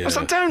 Right, yeah. I was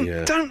like,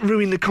 don't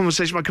ruin the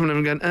conversation by coming over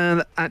and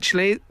going,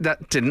 actually,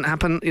 that didn't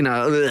happen. You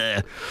know,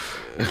 ugh.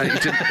 And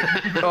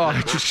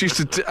he just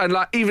used to, and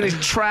like even his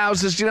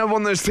trousers. You know,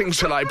 one of those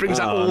things where like brings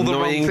out all the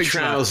wrong annoying things.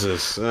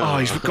 trousers. Oh,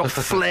 he's got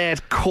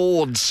flared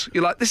cords.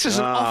 You're like, this is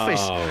an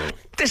office.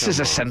 This is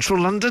a central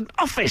London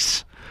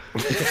office.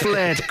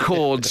 Flared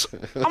cords.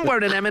 I'm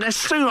wearing an M&S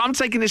suit. I'm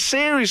taking this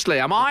seriously.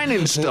 I'm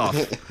ironing stuff.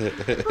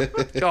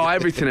 Oh,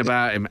 everything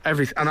about him.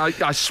 Everything. And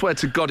I swear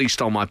to God, he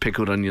stole my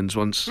pickled onions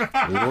once.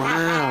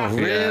 Wow,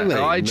 really?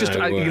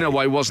 You know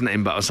why it wasn't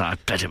him, but I was like,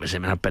 I bet it was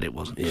him, and I bet it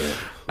wasn't. Yeah.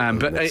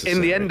 But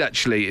in the end,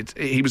 actually,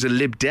 he was a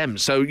Lib Dem,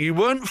 so you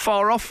weren't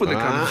far off with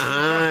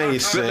the you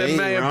see, but there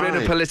may have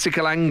been a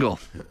political angle.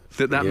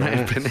 That may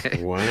have been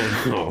it.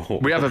 Wow.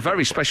 We have a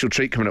very special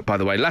treat coming up, by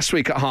the way. Last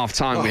week at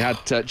half-time, we had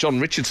John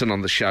Richardson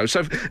on the show.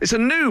 So it's a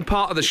new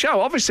part of the show.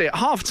 Obviously, at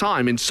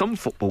half-time in some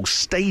football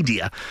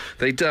stadia,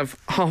 they do have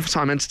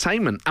half-time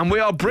entertainment. And we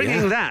are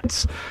bringing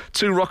that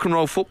to Rock and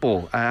Roll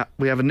Football.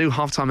 We have a new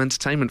half-time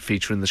entertainment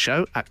feature in the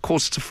show at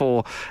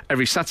 3:45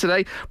 every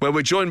Saturday, where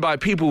we're joined by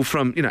people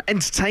from,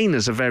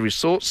 entertainers of various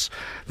sorts.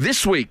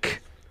 This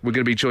week, we're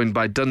going to be joined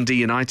by Dundee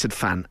United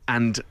fan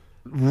and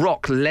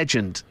rock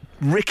legend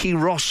Ricky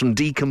Ross from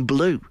Deacon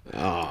Blue.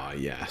 Oh,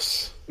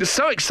 yes. It's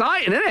so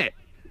exciting, isn't it?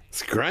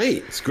 It's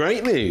great. It's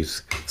great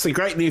news. It's a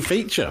great new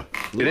feature.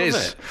 It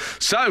is.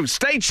 So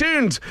stay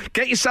tuned.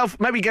 Get yourself,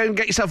 maybe go and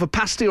get yourself a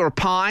pasty or a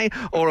pie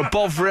or a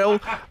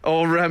Bovril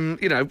or,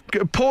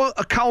 pour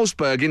a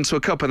Carlsberg into a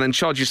cup and then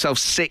charge yourself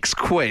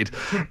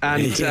 £6.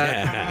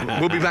 And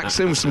we'll be back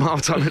soon with some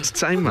half-time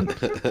entertainment.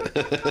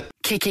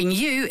 Kicking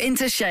you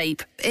into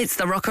shape. It's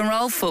the Rock and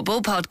Roll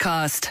Football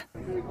Podcast.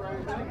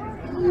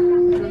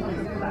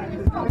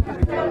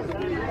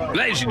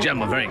 Ladies and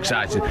gentlemen, very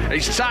excited.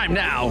 It's time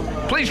now.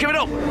 Please give it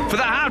up for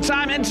the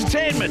half-time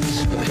entertainment.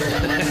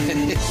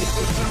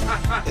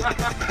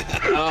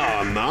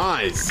 Oh,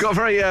 nice. Got a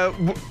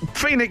very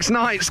Phoenix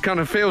Nights kind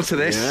of feel to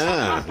this.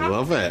 Yeah,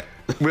 love it.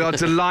 We are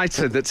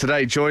delighted that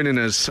today joining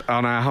us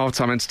on our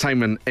half-time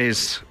entertainment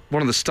is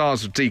one of the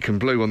stars of Deacon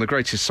Blue, one of the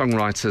greatest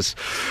songwriters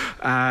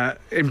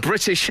in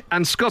British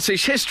and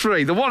Scottish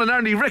history, the one and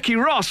only Ricky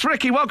Ross.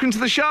 Ricky, welcome to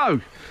the show.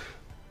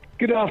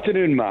 Good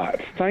afternoon, Matt.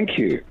 Thank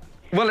you.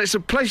 Well, it's a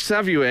pleasure to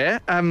have you here.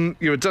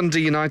 You're a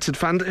Dundee United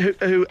fan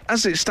who,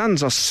 as it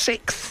stands, are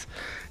 6th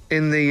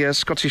in the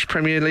Scottish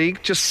Premier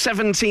League, just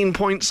 17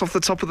 points off the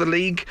top of the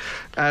league,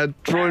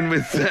 drawing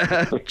with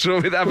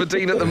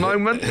Aberdeen at the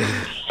moment.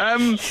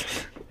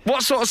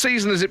 What sort of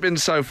season has it been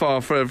so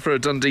far for a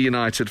Dundee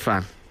United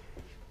fan?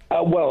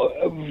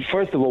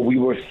 First of all, we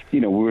were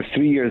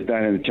 3 years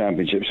down in the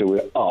championship, so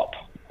we're up.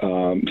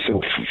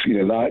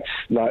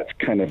 That's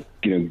kind of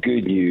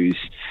good news,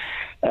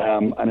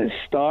 and it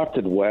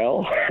started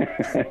well,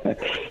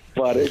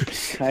 but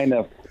it's kind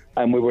of.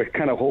 And we were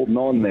kind of holding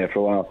on there for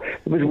a while.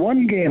 There was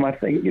one game, I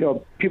think,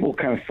 people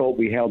kind of thought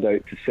we held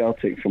out to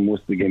Celtic for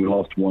most of the game. We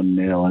lost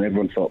 1-0, and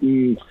everyone thought,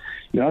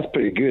 that's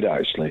pretty good,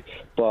 actually.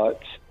 But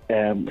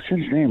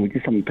since then, we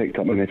just haven't picked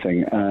up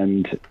anything.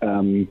 And,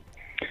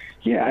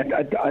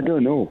 I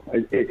don't know.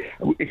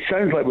 It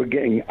sounds like we're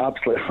getting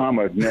absolutely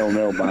hammered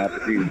 0-0 by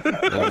Aberdeen.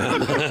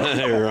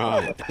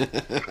 Right.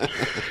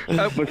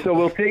 But so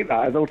we'll take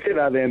that. They'll take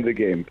that at the end of the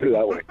game. Put it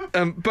that way.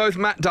 Both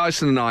Matt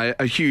Dyson and I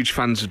are huge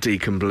fans of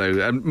Deacon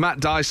Blue. And Matt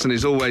Dyson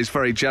is always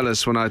very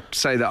jealous when I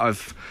say that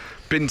I've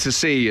been to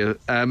see you.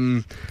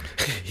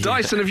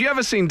 Dyson, have you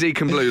ever seen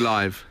Deacon Blue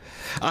live?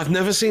 I've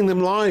never seen them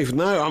live,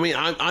 no. I mean,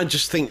 I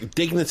just think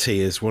Dignity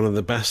is one of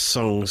the best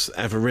songs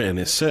ever written.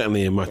 It's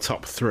certainly in my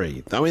top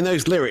 3. I mean,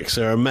 those lyrics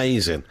are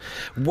amazing.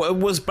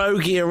 Was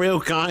Bogey a real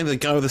guy, the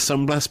guy with the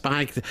sunblessed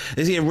bag?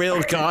 Is he a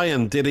real guy?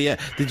 And did you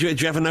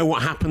ever know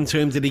what happened to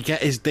him? Did he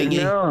get his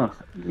dinghy?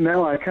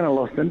 No, I kind of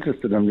lost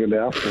interest in him really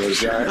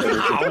afterwards. No,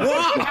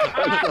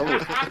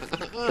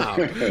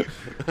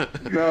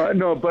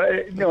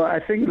 I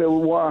think that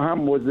what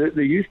happened was that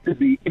there used to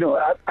be,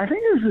 I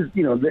think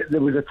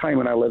there was a time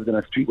when I lived in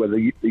a street where there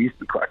used to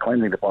be quite a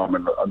cleansing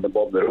department on the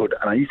bottom of the road,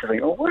 and I used to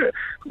think, where are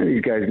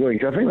these guys going?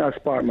 So I think that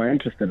sparked my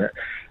interest in it.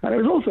 And it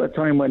was also a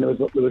time when there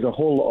was a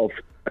whole lot of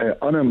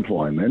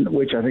unemployment,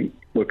 which I think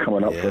we're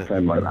coming up for a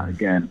time like that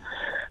again.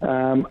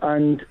 We're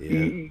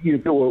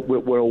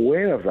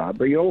aware of that,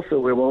 but you also,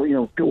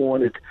 people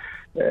wanted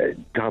to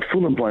have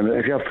full employment.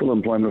 If you have full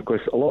employment, of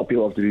course, a lot of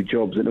people have to do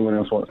jobs that no one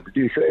else wants to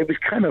do. So it was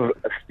kind of,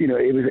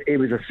 it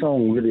was a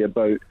song really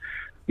about,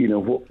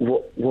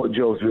 what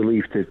jobs we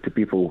leave to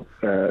people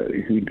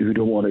who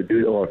don't want to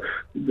do it, or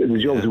the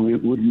jobs we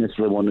wouldn't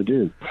necessarily want to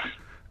do.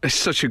 It's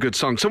such a good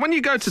song. So when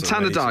you go to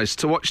Tannadice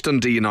to watch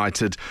Dundee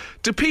United,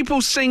 do people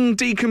sing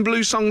Deacon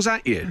Blue songs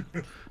at you?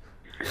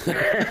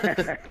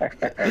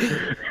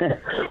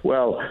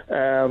 Well,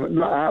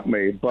 not at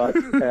me, but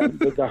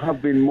there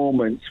have been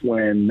moments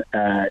when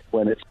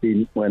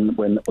Dignity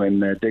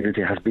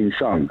has been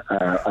sung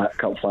at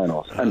cup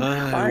finals. And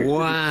I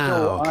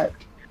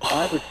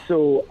was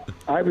so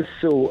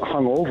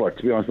hungover,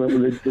 to be honest.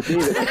 The day that we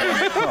won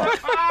the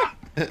cup,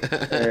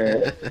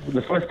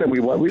 the first time we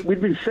won,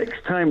 we'd been 6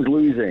 times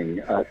losing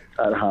at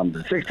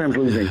Hampden, 6 times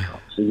losing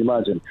cups, so you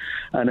imagine.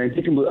 And then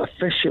Deacon Blue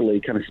officially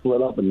kind of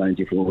split up in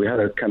 '94. We had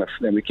a kind of,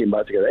 then we came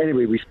back together.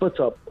 Anyway, we split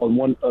up on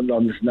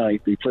this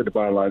night. We played the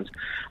Barrowlands.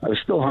 I was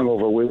still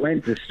hungover. We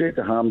went straight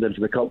to Hampden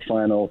for the cup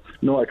final,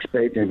 not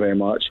expecting very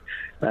much.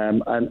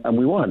 And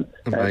we won.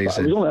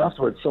 Amazing. It was only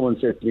afterwards someone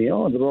said to me,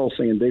 "Oh, they're all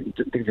singing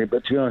Dignity."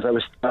 But to be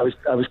honest, I was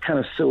kind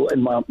of so I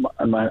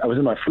was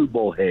in my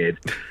football head,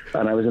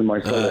 and I was in my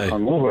sort of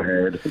hungover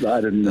head that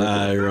I didn't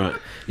know. Right.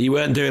 You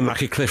weren't doing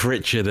like a Cliff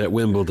Richard at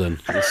Wimbledon,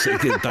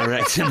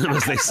 directing them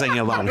as they sing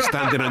along,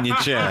 standing on your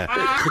chair.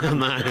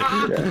 No.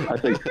 Yeah, I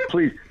think,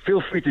 please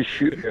feel free to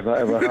shoot me if that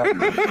ever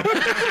happens.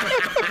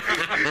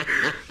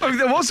 I mean,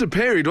 there was a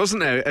period,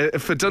 wasn't there,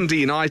 for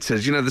Dundee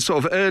United, the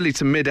sort of early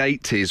to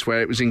mid-'80s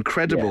where it was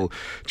incredible. Yeah.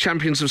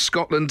 Champions of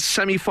Scotland,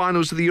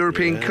 semi-finals of the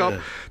European Cup,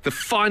 the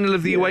final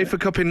of the UEFA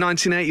Cup in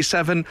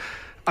 1987.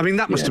 I mean,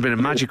 that must have been a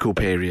magical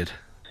period.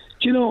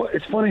 Do you know,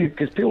 it's funny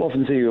because people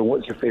often say,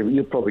 what's your favourite?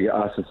 You'll probably get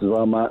asked this as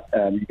well, Matt,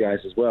 you guys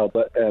as well,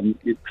 but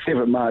your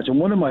favourite match. And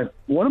one of my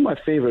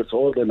favourites,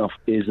 oddly enough,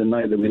 is the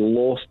night that we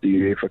lost the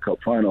UEFA Cup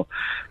final.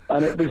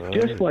 And it was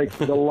just like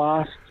the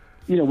last,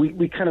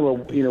 we kind of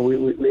were,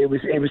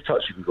 it was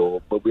touch and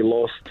go, but we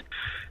lost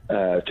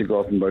to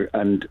Gothenburg,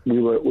 and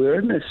we were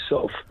in this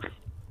sort of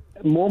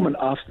moment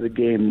after the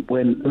game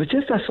when it was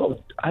just a sort of,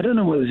 I don't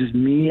know whether it was just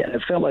me, and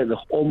it felt like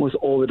almost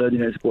all the Dundee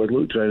United supporters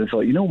looked around and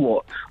thought, you know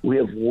what,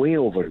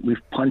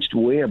 we've punched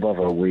way above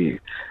our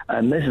weight,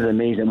 and this is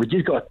amazing. We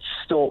just got to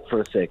stop for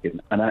a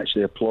second and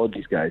actually applaud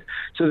these guys.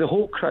 So the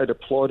whole crowd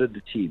applauded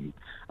the team,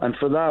 and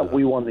for that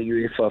we won the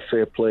UEFA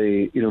Fair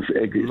Play,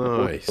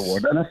 nice.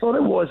 Award. And I thought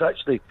it was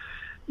actually,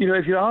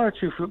 if you are a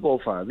true football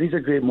fan, these are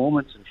great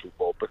moments in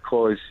football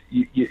because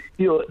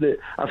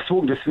I've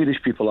spoken to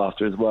Swedish people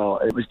after as well.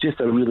 It was just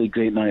a really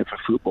great night for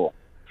football.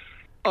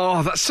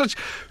 Oh,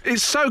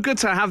 it's so good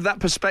to have that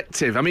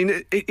perspective. I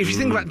mean, if you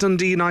think about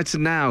Dundee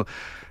United now,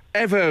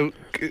 ever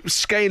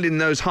scaling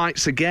those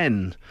heights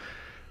again.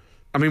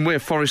 I mean, we're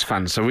Forest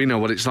fans, so we know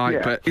what it's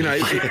like. But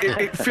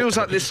it feels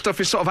like this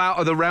stuff is sort of out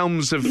of the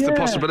realms of the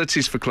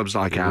possibilities for clubs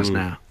like ours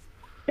now.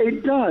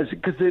 It does,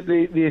 because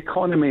the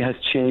economy has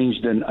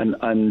changed,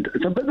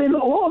 but then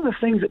a lot of the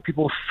things that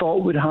people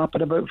thought would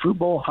happen about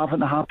football haven't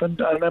happened.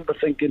 I remember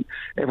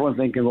everyone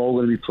thinking we're all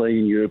going to be playing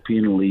in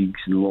European leagues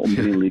and little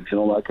mini leagues and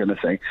all that kind of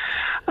thing.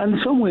 And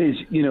in some ways,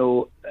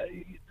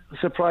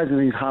 surprising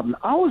things happen.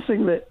 I always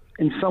think that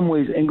in some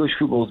ways English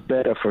football is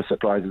better for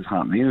surprises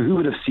happening. Who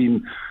would have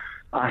seen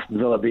Aston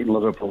Villa beating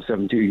Liverpool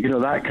 7-2, you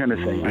know, that kind of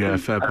thing. Yeah,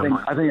 fair point.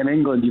 I think in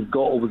England you've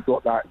always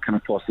got that kind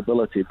of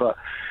possibility. But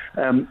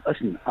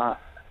listen,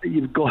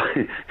 you've got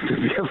to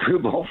be a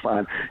football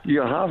fan.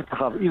 You have to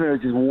have, even if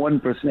it's just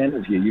 1%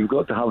 of you've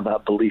got to have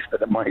that belief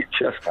that it might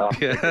just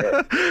happen.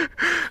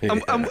 Yeah.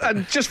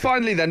 And just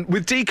finally then,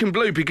 with Deacon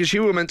Blue, because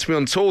you were meant to be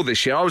on tour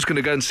this year, I was going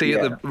to go and see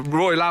it at the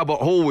Royal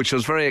Albert Hall, which I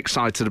was very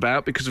excited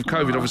about because of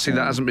COVID. Obviously,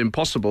 that hasn't been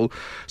possible.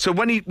 So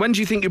when do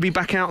you think you'll be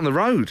back out on the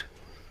road?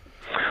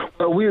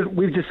 Well,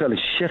 we've just sort of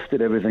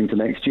shifted everything to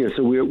next year.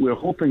 So we're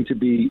hoping to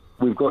be.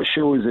 We've got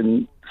shows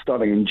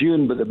starting in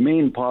June, but the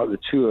main part of the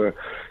tour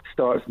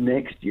starts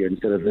next year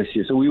instead of this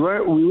year. So we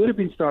would have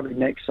been starting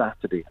next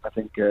Saturday, I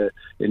think,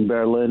 in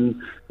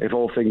Berlin, if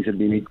all things had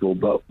been equal.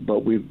 But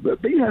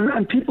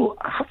and people,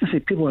 I have to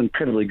say, people are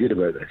incredibly good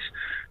about this.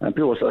 And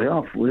people are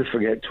saying, we'll just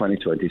forget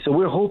 2020. So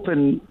we're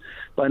hoping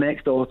by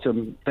next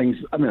autumn things.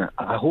 I mean,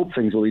 I hope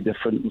things will be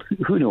different.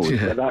 Who knows?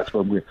 Yeah. That's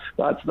when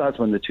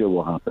the tour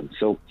will happen.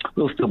 So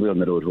we'll still be on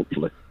the road,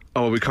 hopefully.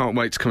 Oh, we can't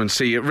wait to come and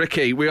see you.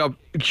 Ricky, we are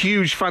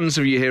huge fans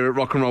of you here at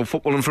Rock and Roll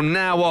Football, and from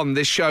now on,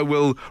 this show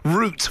will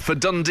root for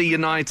Dundee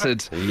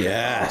United.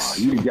 Yes.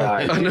 Oh, you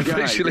guys.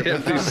 Unofficially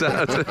every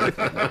Saturday.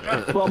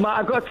 Well, Matt,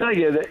 I've got to tell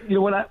you that, you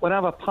know, when I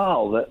have a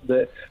pal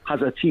that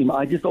has a team,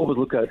 I just always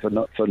look out for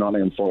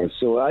Nottingham Forest.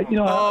 So,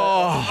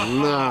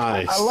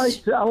 nice.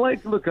 I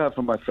like to look out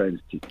for my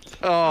friends' teams.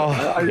 Oh.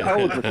 I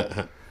always look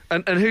out.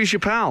 And who's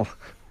your pal?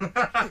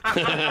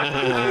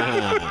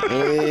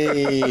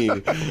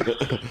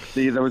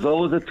 See, there was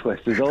always a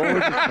twist. There's always a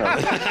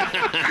twist.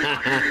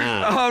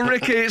 Oh,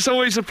 Ricky, it's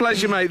always a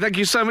pleasure, mate. Thank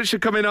you so much for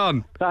coming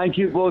on. Thank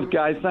you both,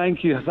 guys.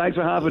 Thank you. Thanks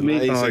for having me.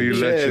 Amazing. Oh, you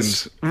Cheers.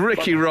 legends.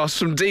 Ricky Ross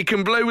from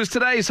Deacon Blue was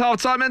today's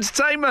halftime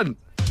entertainment.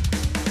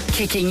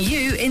 Kicking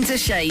you into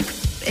shape.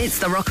 It's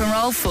the Rock and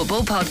Roll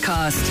Football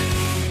Podcast.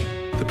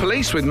 The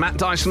Police with Matt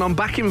Dyson on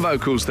backing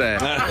vocals there.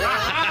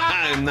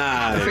 No.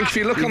 I think if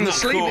you look on the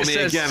sleeve, it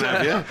says,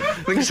 I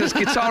think it says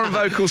guitar and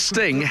vocal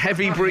Sting,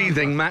 heavy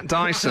breathing Matt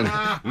Dyson.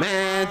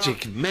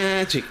 Magic.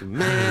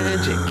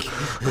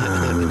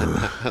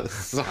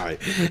 Sorry,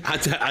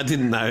 I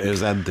didn't know it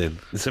was ending,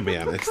 to be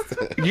honest.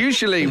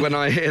 Usually when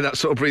I hear that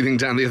sort of breathing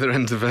down the other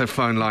end of a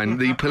phone line,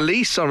 the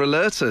police are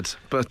alerted,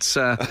 but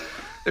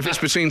if it's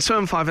between 2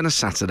 and 5 on a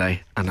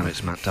Saturday, I know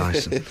it's Matt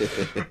Dyson.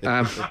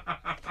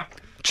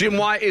 Jim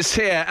White is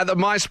here at the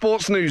My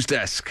Sports News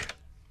desk.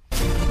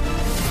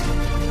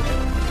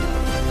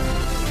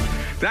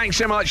 Thanks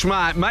so much,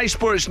 Matt. My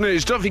Sports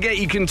News. Don't forget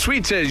you can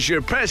tweet us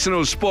your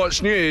personal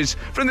sports news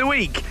from the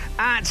week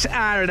at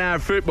R&R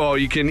Football.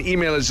 You can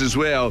email us as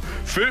well,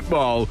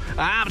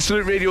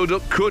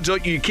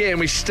 football@absoluteradio.co.uk. And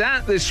we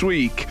start this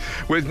week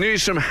with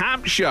news from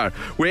Hampshire,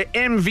 where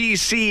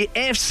MVC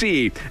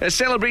FC is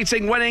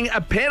celebrating winning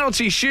a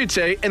penalty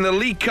shootout in the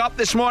League Cup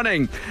this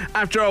morning.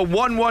 After a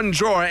 1-1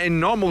 draw in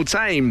normal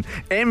time,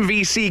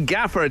 MVC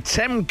gaffer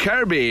Tim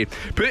Kirby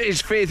put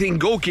his faith in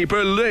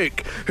goalkeeper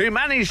Luke, who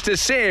managed to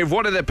save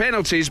one of the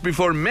penalties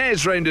before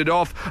Mez rounded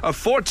off a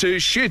 4-2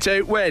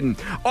 shootout win.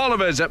 All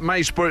of us at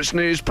My Sports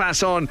News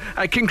pass on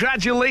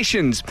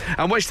congratulations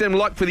and wish them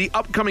luck for the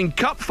upcoming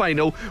cup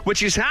final,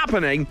 which is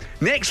happening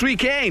next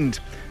weekend.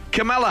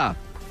 Camilla.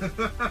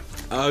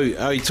 Oh,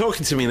 you're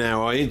talking to me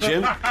now, are you,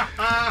 Jim?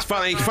 It's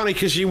funny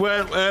because you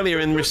weren't earlier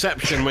in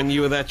reception when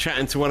you were there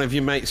chatting to one of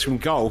your mates from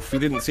golf. You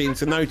didn't seem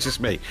to notice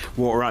me.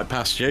 Walked right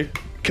past you.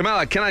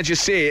 Camilla, can I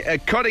just say,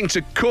 according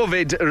to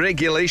COVID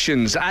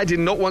regulations, I did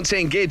not want to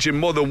engage in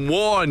more than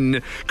one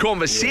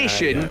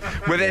conversation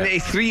within a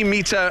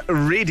 3-metre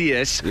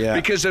radius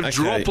because of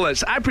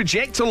droplets. I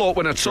project a lot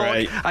when I talk.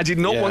 Right. I did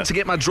not want to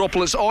get my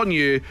droplets on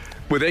you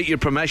without your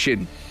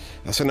permission.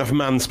 That's enough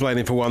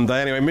mansplaining for one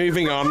day. Anyway,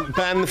 moving on.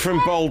 Ben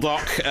from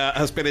Baldock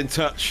has been in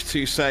touch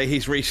to say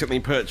he's recently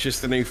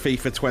purchased the new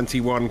FIFA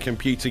 21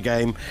 computer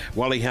game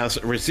while he has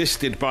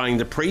resisted buying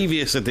the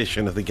previous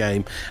edition of the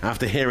game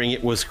after hearing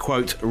it was,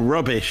 quote,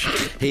 rubbish.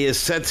 He is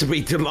said to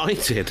be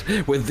delighted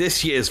with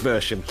this year's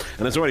version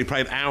and has already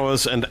played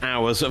hours and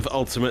hours of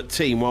Ultimate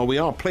Team. While we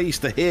are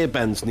pleased to hear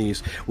Ben's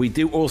news, we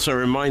do also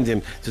remind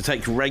him to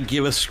take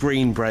regular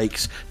screen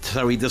breaks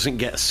so he doesn't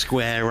get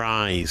square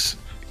eyes.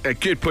 A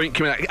good point,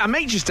 Camilla. I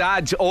might just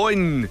add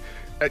on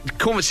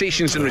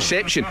conversations and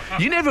reception.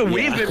 You never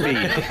wave at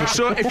me.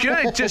 So if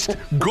you're just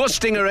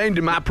ghosting around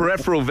in my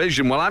peripheral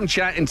vision while I'm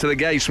chatting to the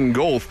guys from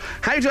golf,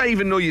 how do I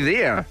even know you're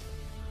there?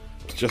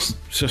 Just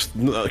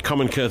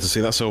common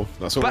courtesy, that's all.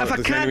 But if I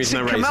can't see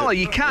Camilla,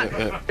 you can't.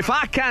 If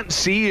I can't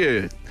see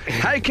you,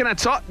 how can I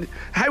talk?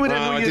 How would I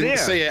know you're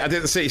there? I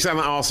didn't see it. You sound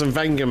like Arsene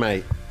Wenger,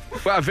 mate.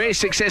 Well, a very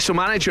successful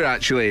manager,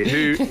 actually,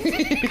 who,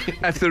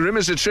 if the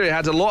rumours are true,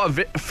 had a lot of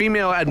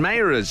female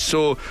admirers.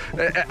 So,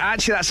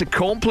 actually, that's a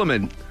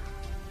compliment.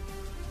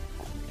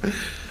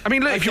 I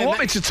mean, look, if you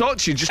want me to talk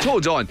to you, just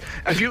hold on.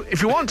 If you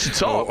want to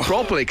talk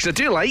properly, because I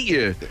do like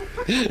you,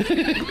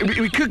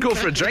 we could go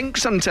for a drink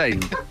sometime.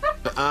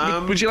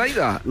 Would you like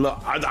that?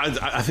 Look,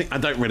 I think I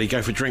don't really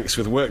go for drinks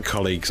with work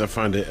colleagues. I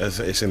find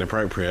it's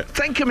inappropriate.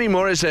 Think of me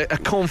more as a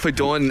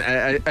confidant,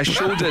 a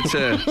shoulder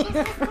to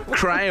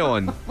cry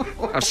on.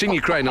 I've seen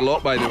you crying a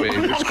lot, by the way.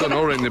 It's gone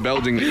all around the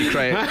building that you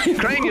cry.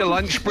 Crying your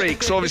lunch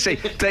breaks. Obviously,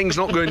 things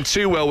not going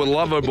too well with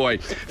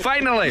Loverboy.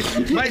 Finally,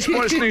 my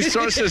sports news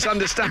sources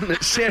understand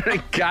that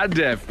Sarah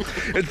Cardiff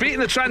has beaten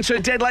the transfer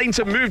deadline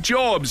to move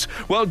jobs.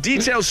 While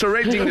details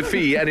surrounding the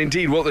fee and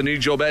indeed what the new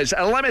job is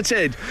are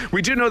limited,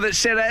 we do know that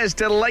Sarah is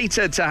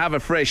delighted to have a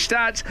fresh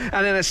start,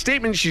 and in a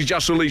statement she's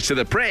just released to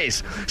the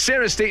press,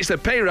 Sarah states the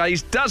pay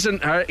rise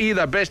doesn't hurt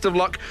either. Best of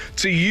luck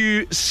to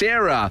you,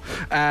 Sarah.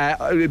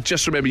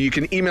 Just remember, you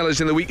can email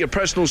us in the week your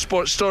personal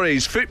sports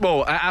stories,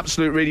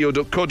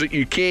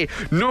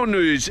 football@absoluteradio.co.uk. No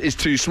news is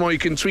too small. You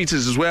can tweet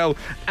us as well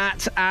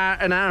at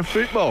R&R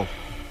Football.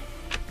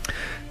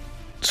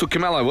 So,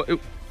 Camilla, what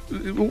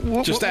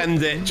Just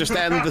end it. Just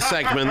end the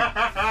segment.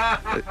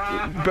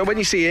 But when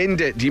you say end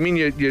it, do you mean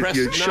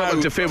you're shot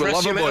into favour with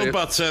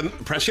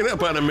Loverboy? Press your little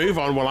button and move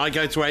on while I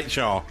go to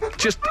HR.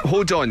 Just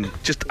hold on.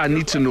 I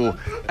need to know.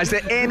 Is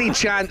there any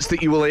chance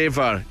that you will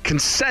ever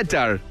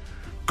consider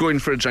going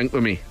for a drink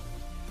with me?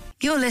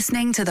 You're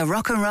listening to the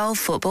Rock and Roll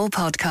Football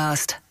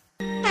Podcast.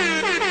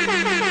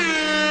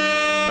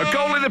 A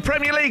goal in the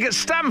Premier League at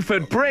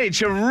Stamford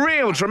Bridge, a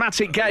real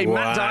dramatic game. Wow.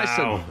 Matt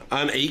Dyson.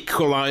 An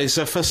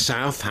equaliser for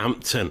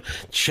Southampton.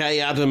 Che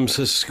Adams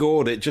has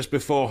scored it just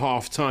before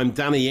half-time.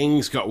 Danny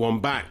Ings got one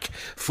back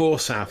for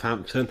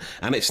Southampton,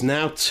 and it's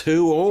now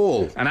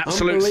 2-2. An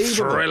absolute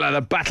thriller,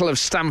 the Battle of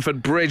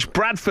Stamford Bridge.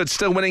 Bradford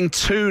still winning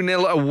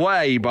 2-0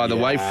 away, by the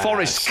way.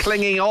 Forest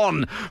clinging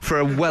on for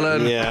a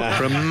well-earned,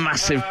 for a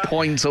massive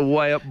point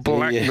away at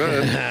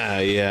Blackburn.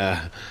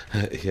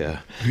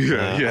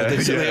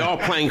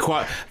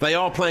 They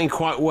are playing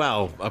quite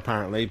well,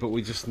 apparently, but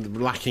we're just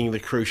lacking the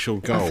crucial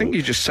goal. I think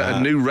you just set a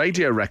new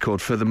radio record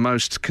for the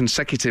most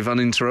consecutive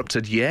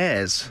uninterrupted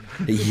years.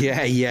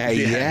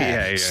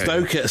 Yeah.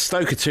 Stoke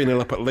 2-0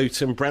 up at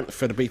Luton.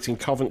 Brentford beating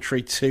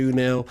Coventry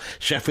 2-0.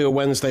 Sheffield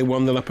Wednesday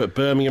 1-0 up at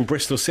Birmingham.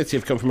 Bristol City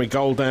have come from a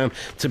goal down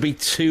to be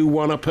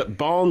 2-1 up at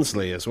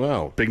Barnsley as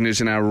well. Big news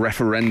in our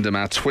referendum,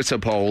 our Twitter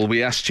poll.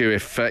 We asked you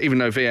if, even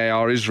though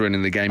VAR is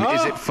ruining the game,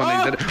 is it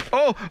funny that...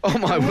 Oh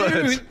my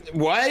word.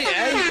 Wait.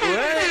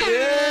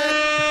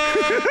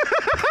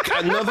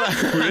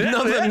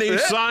 Another new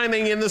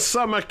signing in the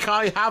summer.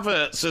 Kai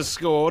Havertz has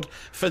scored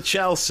for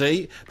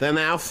Chelsea. They're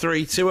now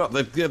 3-2 up.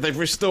 They've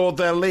restored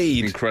their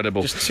lead.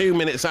 Incredible. Just 2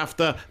 minutes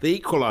after the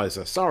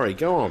equaliser. Sorry,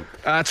 go on.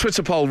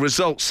 Twitter poll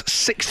results.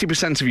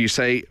 60% of you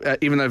say,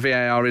 even though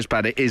VAR is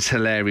bad, it is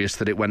hilarious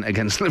that it went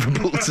against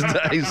Liverpool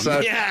today.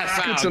 So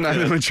good to know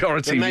the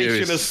majority view. The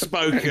nation is. has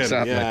spoken.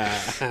 Exactly.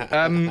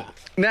 Yeah.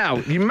 Now,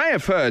 you may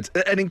have heard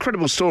an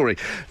incredible story.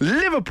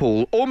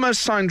 Liverpool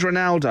almost signed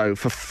Ronaldo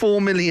for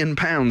 £4 million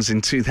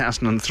in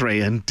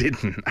 2003 and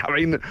didn't. I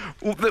mean,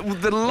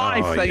 the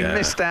life they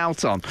missed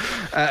out on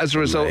as a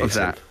result of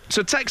that.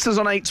 So text us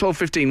on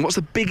 81215. What's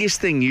the biggest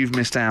thing you've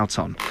missed out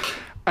on?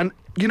 And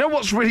you know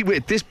what's really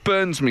weird? This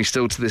burns me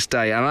still to this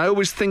day, and I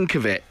always think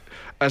of it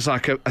as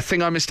like a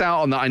thing I missed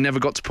out on that I never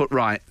got to put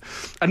right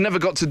and never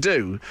got to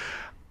do.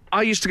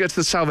 I used to go to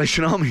the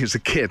Salvation Army as a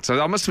kid,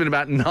 so I must have been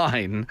about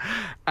 9.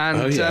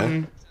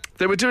 And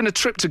they were doing a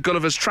trip to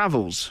Gulliver's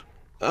Travels.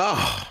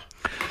 Oh,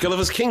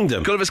 Gulliver's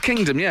Kingdom. Gulliver's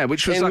Kingdom, yeah,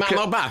 which was in like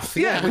Matlock Bath.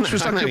 which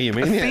was like a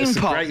theme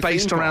park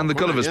based around the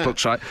Gulliver's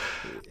books, right?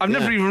 I've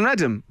never even read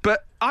them,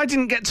 but I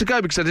didn't get to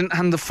go because I didn't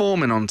hand the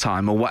form in on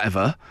time or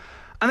whatever,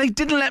 and they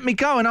didn't let me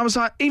go. And I was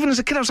like, even as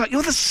a kid, I was like,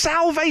 "You're the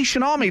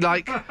Salvation Army,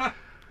 like."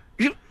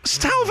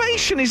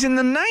 Salvation is in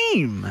the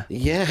name.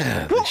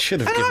 Yeah, they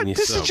should have given you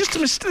this is just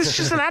an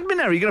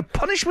admin error. You're going to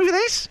punish me for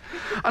this?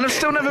 And I've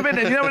still never been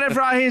there. You know, whenever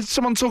I hear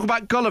someone talk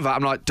about Gulliver,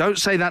 I'm like, don't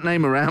say that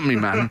name around me,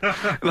 man.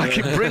 Like,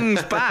 it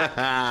brings back.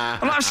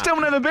 And I've still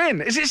never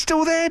been. Is it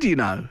still there, do you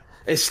know?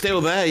 It's still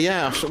there,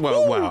 yeah.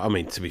 Well, I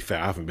mean, to be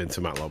fair, I haven't been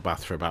to Matlock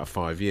Bath for about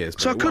 5 years.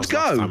 But so I could go.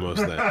 Last time I was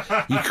there.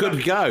 You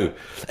could go.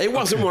 It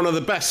wasn't one of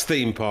the best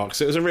theme parks.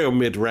 It was a real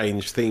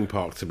mid-range theme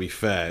park, to be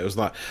fair. It was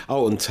like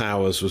Alton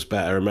Towers was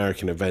better,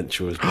 American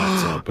Adventure was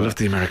better. But, love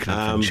the American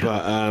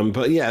Adventure.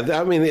 But yeah,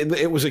 I mean,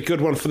 it was a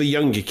good one for the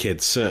younger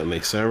kids,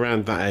 certainly. So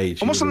around that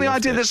age. And wasn't the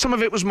idea that some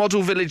of it was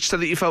model village so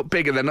that you felt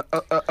bigger, then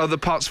other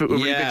parts of it were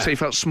really big so you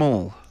felt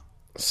small?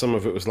 Some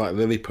of it was like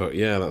Lilliput,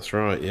 yeah, that's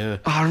right, yeah.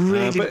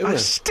 It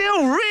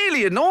still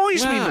really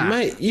annoys me, man.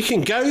 Mate, you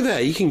can go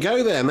there. You can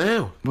go there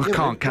now.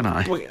 Well, can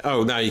I?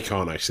 Oh, no, you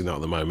can't actually, not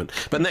at the moment.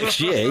 But next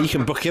year, you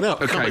can book it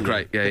up. Okay,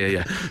 great.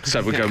 Yeah.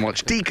 So we'll go and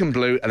watch Deacon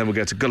Blue, and then we'll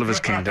go to Gulliver's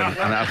Kingdom,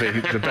 and that'll be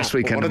the best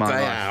weekend of my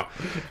life.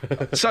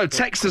 Out. So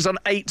text us on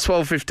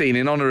 81215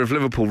 in honour of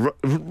Liverpool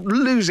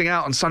losing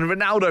out on signing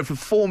Ronaldo for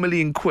 £4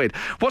 million.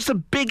 What's the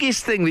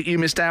biggest thing that you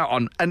missed out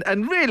on?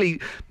 And really...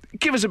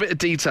 give us a bit of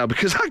detail,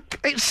 because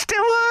it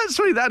still hurts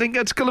me that I didn't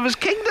go to Gulliver's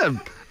Kingdom.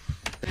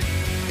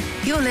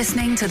 You're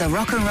listening to the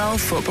Rock and Roll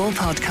Football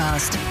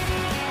Podcast.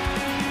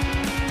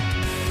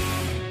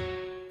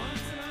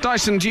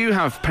 Dyson, do you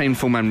have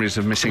painful memories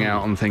of missing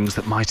out on things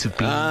that might have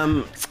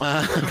been?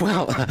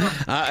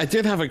 I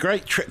did have a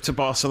great trip to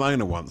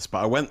Barcelona once, but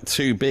I went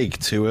too big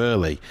too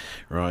early,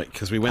 right?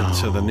 Because we went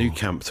to the Nou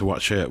Camp to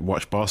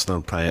watch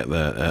Barcelona play at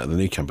the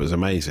Nou Camp. It was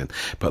amazing.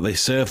 But they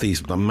serve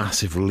these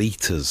massive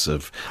litres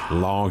of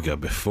lager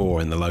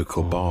before in the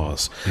local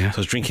bars. Yeah. So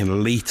I was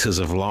drinking litres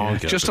of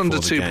lager. Just under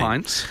 2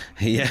 pints.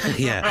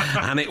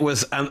 Yeah. And it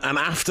was, and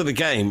after the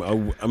game,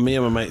 me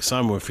and my mate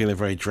Simon were feeling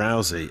very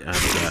drowsy,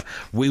 and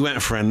we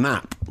went for a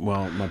nap.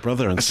 Well, my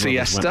brother and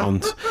siesta.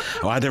 Went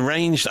on. I'd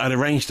arranged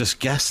this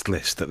guest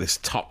list at this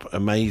top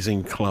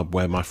amazing club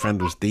where my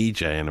friend was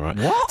DJing. Right,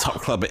 what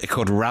top club? It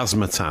called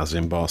Razzmatazz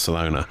in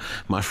Barcelona.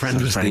 My friend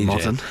was very DJing.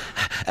 Modern.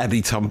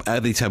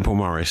 Eddie Temple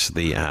Morris,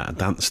 the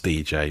dance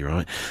DJ,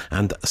 right?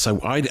 And so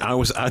I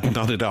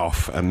nodded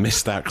off and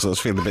missed out because I was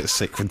feeling a bit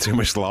sick from too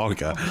much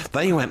lager.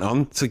 They went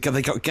on they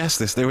got guest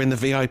list. They were in the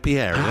VIP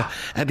area.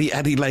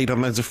 Eddie laid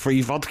on loads of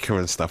free vodka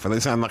and stuff, and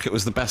it sounded like it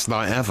was the best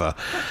night ever.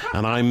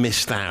 And I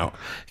missed out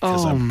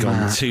because I've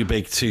gone too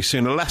big too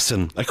soon.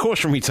 A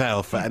cautionary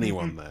tale for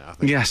anyone there, I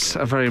think. Yes,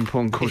 a very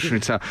important cautionary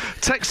tale.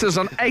 Text us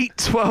on 8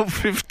 12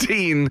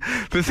 15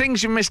 the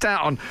things you missed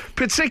out on,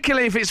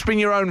 particularly if it's been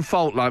your own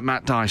fault, like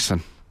Matt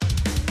Dyson.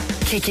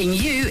 Kicking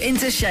you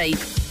into shape.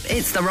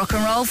 It's the Rock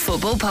and Roll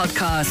Football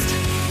Podcast.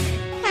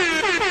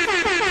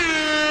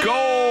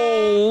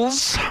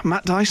 Goals,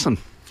 Matt Dyson.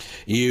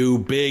 You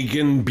big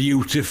and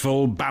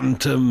beautiful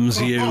bantams,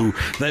 you.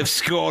 They've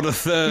scored a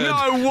third.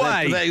 No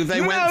way.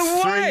 They went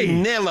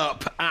 3-0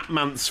 up at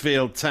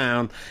Mansfield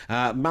Town.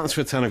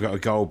 Mansfield Town have got a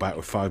goal back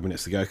with 5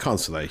 minutes to go.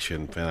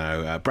 Consolation.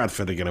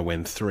 Bradford are going to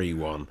win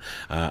 3-1.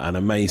 An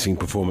amazing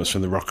performance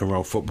from the Rock and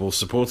Roll Football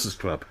Supporters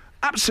Club.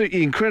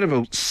 Absolutely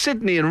incredible.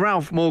 Sydney and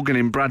Ralph Morgan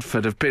in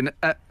Bradford have been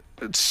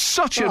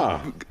such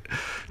a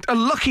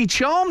lucky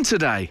charm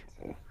today.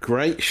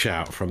 Great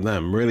shout from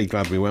them. Really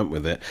glad we went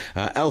with it.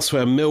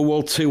 Elsewhere,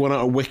 Millwall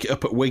 2-1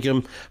 up at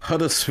Wigan.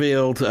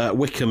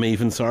 Wickham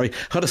even.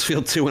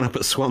 Huddersfield 2-1 up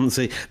at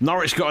Swansea.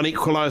 Norwich got an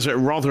equaliser at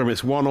Rotherham.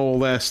 It's 1-1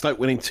 there. Stoke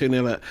winning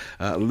 2-0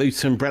 at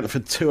Luton.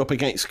 Brentford 2-up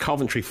against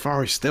Coventry.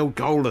 Forest still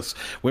goalless.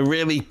 We're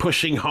really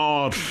pushing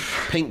hard.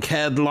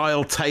 Pink-haired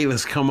Lyle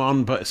Taylor's come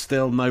on, but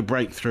still no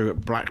breakthrough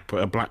at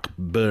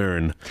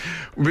Blackburn.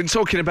 We've been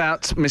talking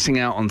about missing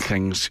out on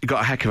things. You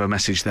got a heck of a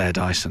message there,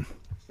 Dyson.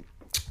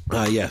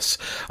 Yes,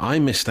 I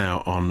missed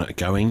out on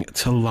going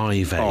to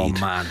Live Aid. Oh,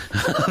 man.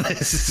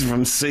 This is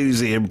from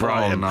Susie and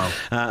Brian. Oh,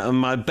 no.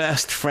 My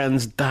best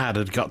friend's dad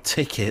had got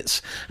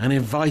tickets and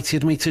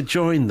invited me to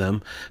join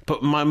them,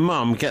 but my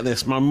mum, get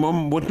this, my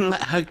mum wouldn't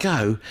let her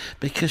go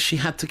because she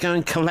had to go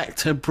and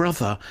collect her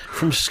brother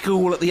from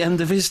school at the end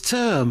of his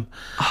term.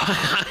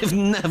 I've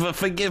never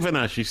forgiven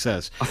her, she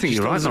says. I think she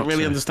you're right. doesn't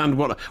really understand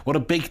what a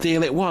big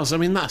deal it was. I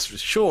mean, that's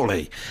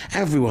surely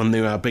everyone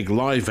knew how big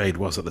Live Aid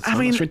was at the time.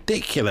 It's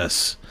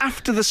ridiculous.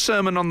 After the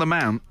Sermon on the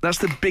Mount, that's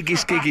the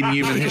biggest gig in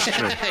human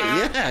history.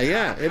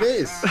 Yeah, it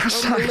is.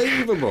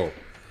 Unbelievable.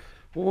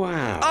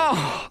 Wow.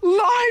 Oh,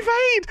 Live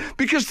Aid!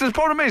 Because the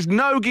problem is,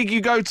 no gig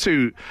you go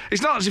to,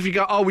 it's not as if you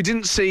go, we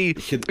didn't see a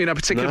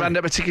particular band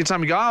at a particular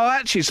time. You go,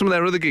 actually, some of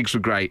their other gigs were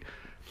great.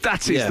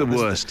 That is the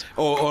worst.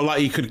 Or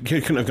like you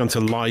couldn't have gone to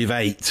Live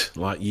 8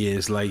 like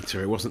years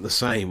later. It wasn't the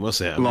same,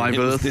 was it? Live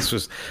Earth.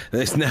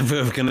 There's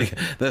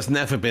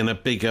never been a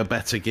bigger,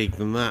 better gig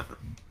than that.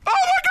 Oh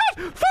my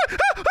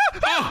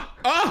God!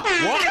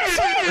 What?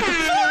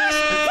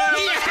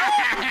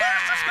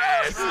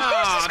 Yes!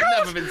 I've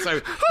never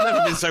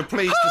been so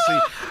pleased to see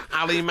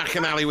Ali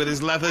McAnally with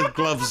his leather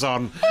gloves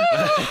on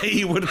at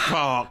Ewood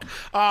Park.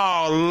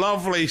 Oh,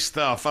 lovely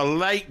stuff. A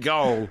late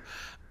goal.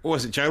 What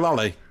was it, Joe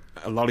Lolly?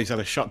 Lolly's had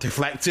a shot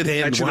deflected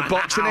in. Edge of the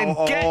box and in.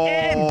 Get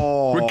in!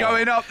 We're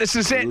going up. This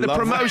is it. The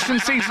promotion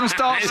season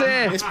starts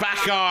here. It's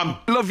back on.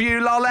 Love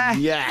you, Lolly.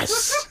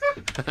 Yes.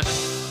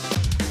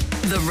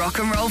 The Rock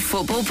and Roll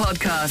Football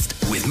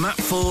Podcast with Matt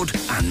Ford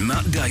and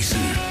Matt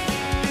Dyson.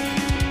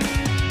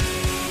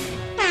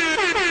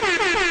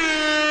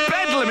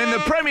 Bedlam in the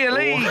Premier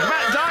League.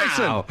 Matt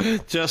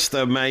Dyson. Just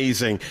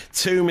amazing.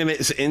 2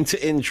 minutes into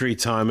injury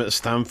time at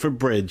Stamford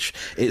Bridge.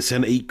 It's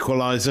an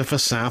equaliser for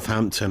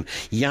Southampton.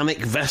 Yannick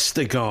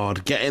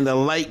Vestergaard getting the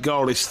late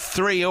goal. It's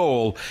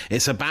 3-3.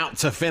 It's about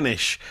to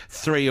finish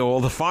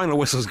 3-3. The final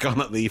whistle's gone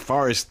at the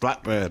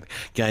Forest-Blackburn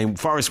game.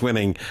 Forest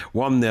winning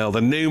 1-0. The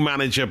new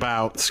manager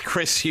bouts.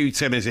 Chris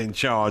Hughton is in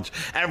charge.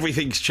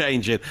 Everything's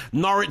changing.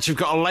 Norwich have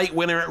got a late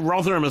winner at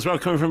Rotherham as well,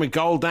 coming from a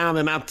goal down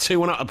and now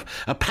 2-1 up.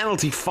 A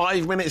penalty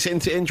 5 minutes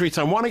into injury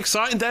time. One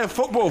exciting day of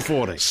football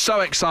for it.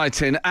 So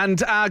exciting.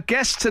 And our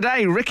guest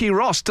today, Ricky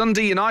Ross,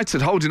 Dundee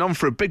United, holding on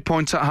for a big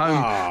point at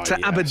home to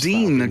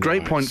Aberdeen. A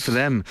great point for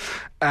them.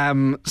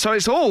 So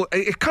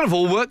it kind of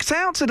all worked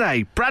out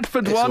today.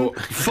 Bradford won,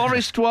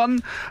 Forest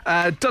won,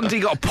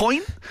 Dundee got a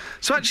point.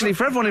 So actually,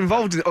 for everyone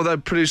involved, although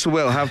producer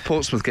Will, how's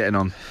Portsmouth getting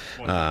on?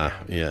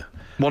 Yeah.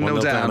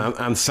 1-0 down.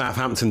 And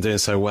Southampton doing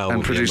so well.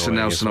 And producer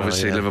Nelson,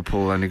 obviously,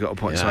 Liverpool only got a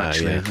point. So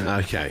actually,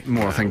 okay.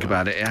 More I think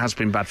about it, it has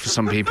been bad for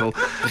some people.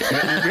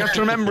 We have to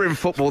remember in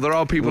football, there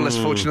are people less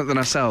fortunate than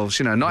ourselves.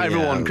 You know, not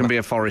everyone can be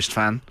a Forest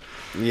fan.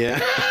 Yeah.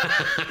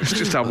 It's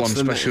just our one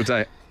special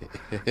day.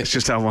 It's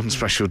just our one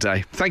special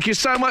day. Thank you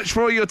so much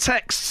for all your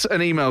texts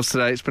and emails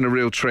today. It's been a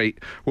real treat.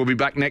 We'll be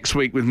back next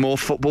week with more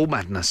football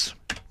madness.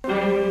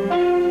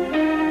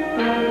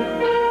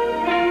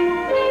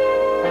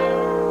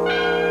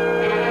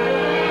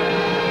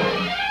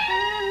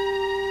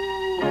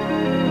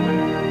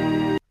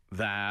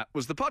 That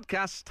was the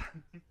podcast.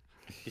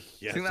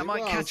 Yes, Think that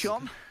might catch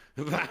on?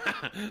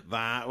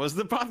 That was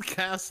the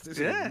podcast. It's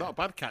Yeah. not a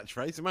bad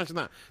catchphrase. Imagine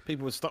that.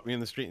 People would stop you in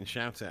the street and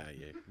shout it at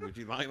you. Would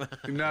you like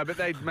that? No, but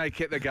they'd make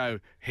it, they go,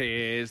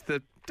 here's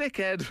the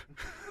dickhead.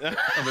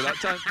 I'll be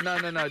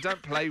like, no,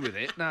 don't play with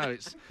it. No,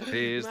 it's,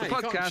 here's the You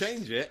podcast. can't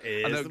change it.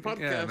 Here's the podcast.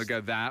 Yeah, and they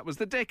go, that was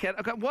the dickhead.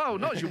 I go, whoa,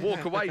 not as you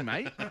walk away,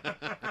 mate.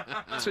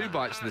 2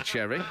 bites of the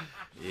cherry.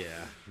 Yeah,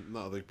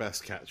 not the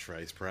best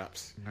catchphrase,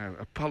 perhaps. No,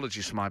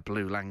 apologies for my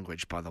blue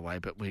language, by the way,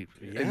 but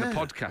in the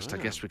podcast, I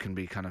guess we can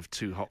be kind of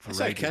too hot for It's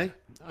radio. okay.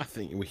 I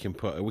think we can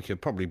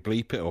probably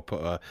bleep it or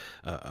put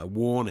a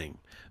warning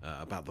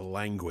about the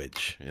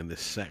language in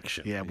this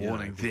section. Yeah,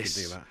 warning, we could this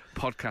do that.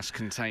 podcast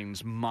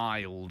contains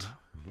mild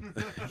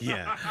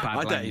Yeah,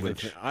 bad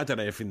language. I don't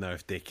even know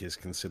if dick is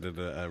considered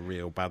a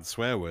real bad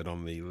swear word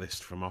on the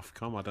list from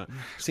Ofcom. I don't.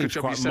 Seems Good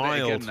job quite you said mild.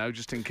 it again, though,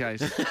 just in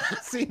case.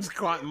 Seems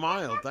quite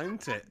mild,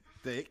 don't it?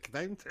 Dick,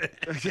 don't it?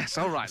 Yes,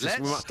 all right,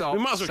 let's stop We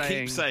might as well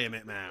saying keep saying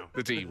it now.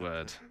 the D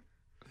word.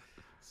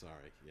 Sorry.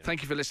 Yeah.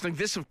 Thank you for listening.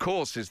 This, of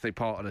course, is the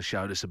part of the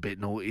show that's a bit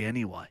naughty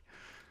anyway.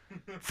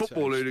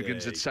 Football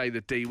hooligans would say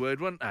the D word,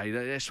 wouldn't they?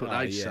 That's what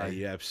they'd say.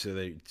 You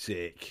absolute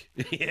dick.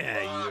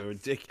 Yeah, you're a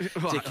dick,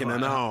 Right, dick and a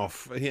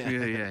half. Yeah.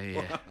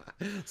 Yeah.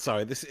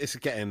 Sorry, it's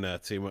getting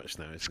too much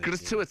now. It's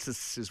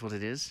Gratuitous is what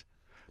it is.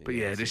 But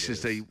Yes, this it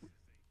is the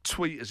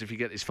tweet us if you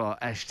get this far,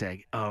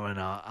 hashtag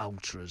RNR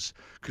Ultras,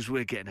 because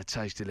we're getting a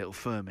tasty little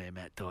firm here,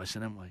 Matt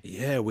Dyson, aren't we?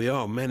 Yeah, we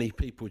are. Many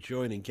people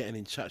joining, getting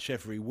in touch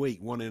every week,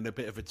 wanting a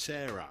bit of a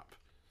tear up.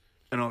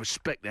 And I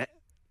respect that.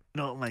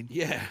 You know what I mean?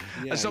 Yeah,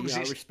 As long as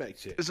I it's-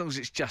 respect it. As long as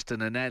it's just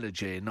an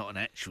analogy and not an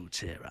actual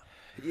tear-up.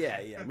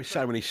 Yeah. With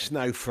so many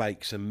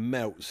snowflakes and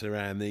melts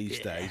around these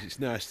days,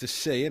 it's nice to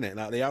see, isn't it?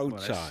 Like the old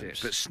Well, times. that's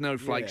it. But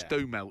snowflakes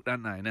do melt,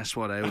 don't they? And that's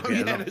why they all Oh, get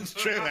yeah, along. that's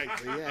true,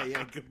 actually.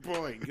 Yeah, good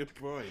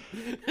point.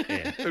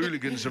 Yeah.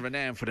 Hooligans are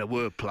renowned for their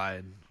wordplay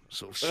and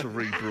sort of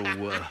cerebral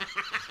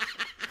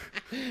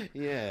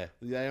Yeah,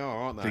 they are,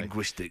 aren't they?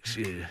 linguistics,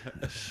 yeah.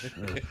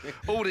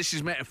 All this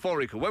is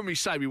metaphorical. When we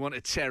say we want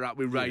to tear up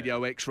with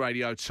Radio X,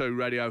 Radio 2,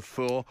 Radio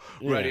 4,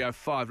 Radio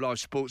 5, Live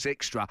Sports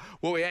Extra,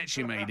 what we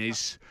actually mean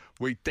is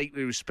we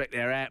deeply respect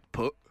their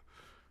output.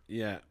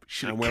 Yeah,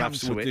 Should and have we'll come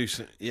have to to it. do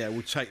some,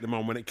 we'll take them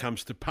on when it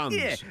comes to puns.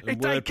 Yeah, and if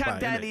they wordplay, come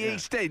down innit? the Yeah.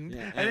 East End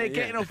Yeah, and they're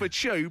getting off a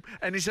tube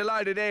and there's a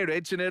load of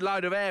airheads and a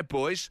load of air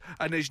boys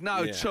and there's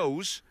no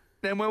tools,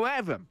 then we'll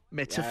have them,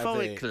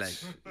 metaphorically,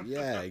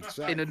 Yeah,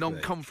 exactly. in a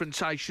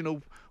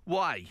non-confrontational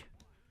way.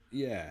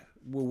 Yeah,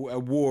 well, a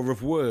war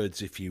of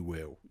words, if you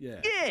will. Yeah.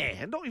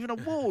 Yeah, not even a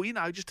war,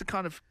 just a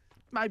kind of,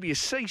 maybe a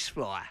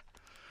ceasefire.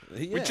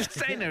 We just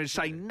stand there and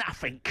say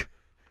nothing.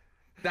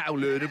 That'll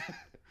lure them.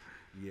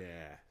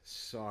 Yeah,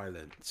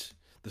 silent.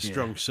 The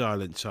strong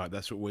silent type,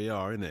 that's what we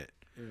are, isn't it?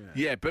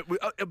 Yeah, but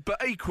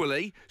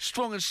equally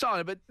strong and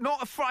silent, but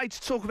not afraid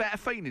to talk about our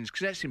feelings,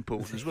 because that's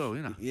important as well,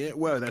 Yeah,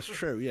 well, that's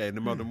true, in the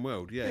modern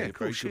world. Yeah, Yeah, a of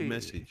very course, good yeah.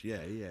 message. Yeah.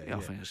 I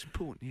think that's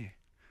important, yeah.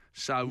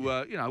 So,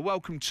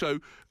 welcome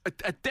to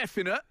a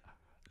definite,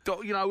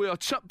 we are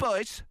top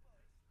boys.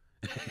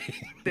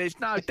 There's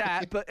no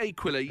doubt, but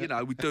equally,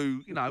 we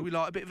do, we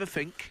like a bit of a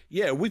think.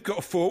 Yeah, we've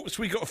got thoughts,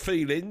 we've got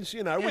feelings, we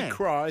Yeah.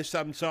 cry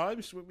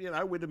sometimes, with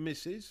the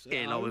missus.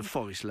 Yeah, like with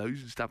Forest Loos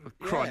and stuff. I've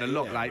cried a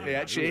lot lately,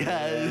 actually.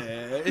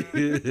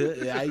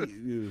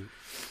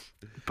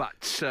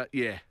 But,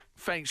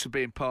 thanks for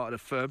being part of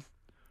the firm.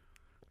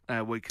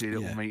 Our weekly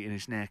little meeting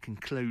is now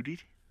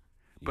concluded.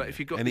 But if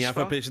you've got Any this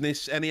other far-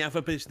 business? Any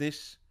other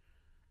business?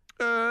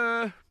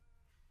 Nah.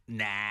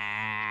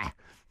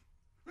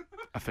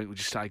 I think we'll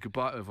just say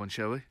goodbye to everyone,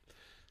 shall we?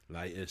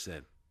 Later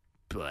then.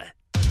 Bye.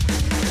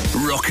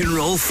 Rock and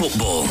roll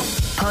football.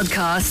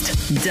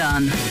 Podcast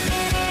done.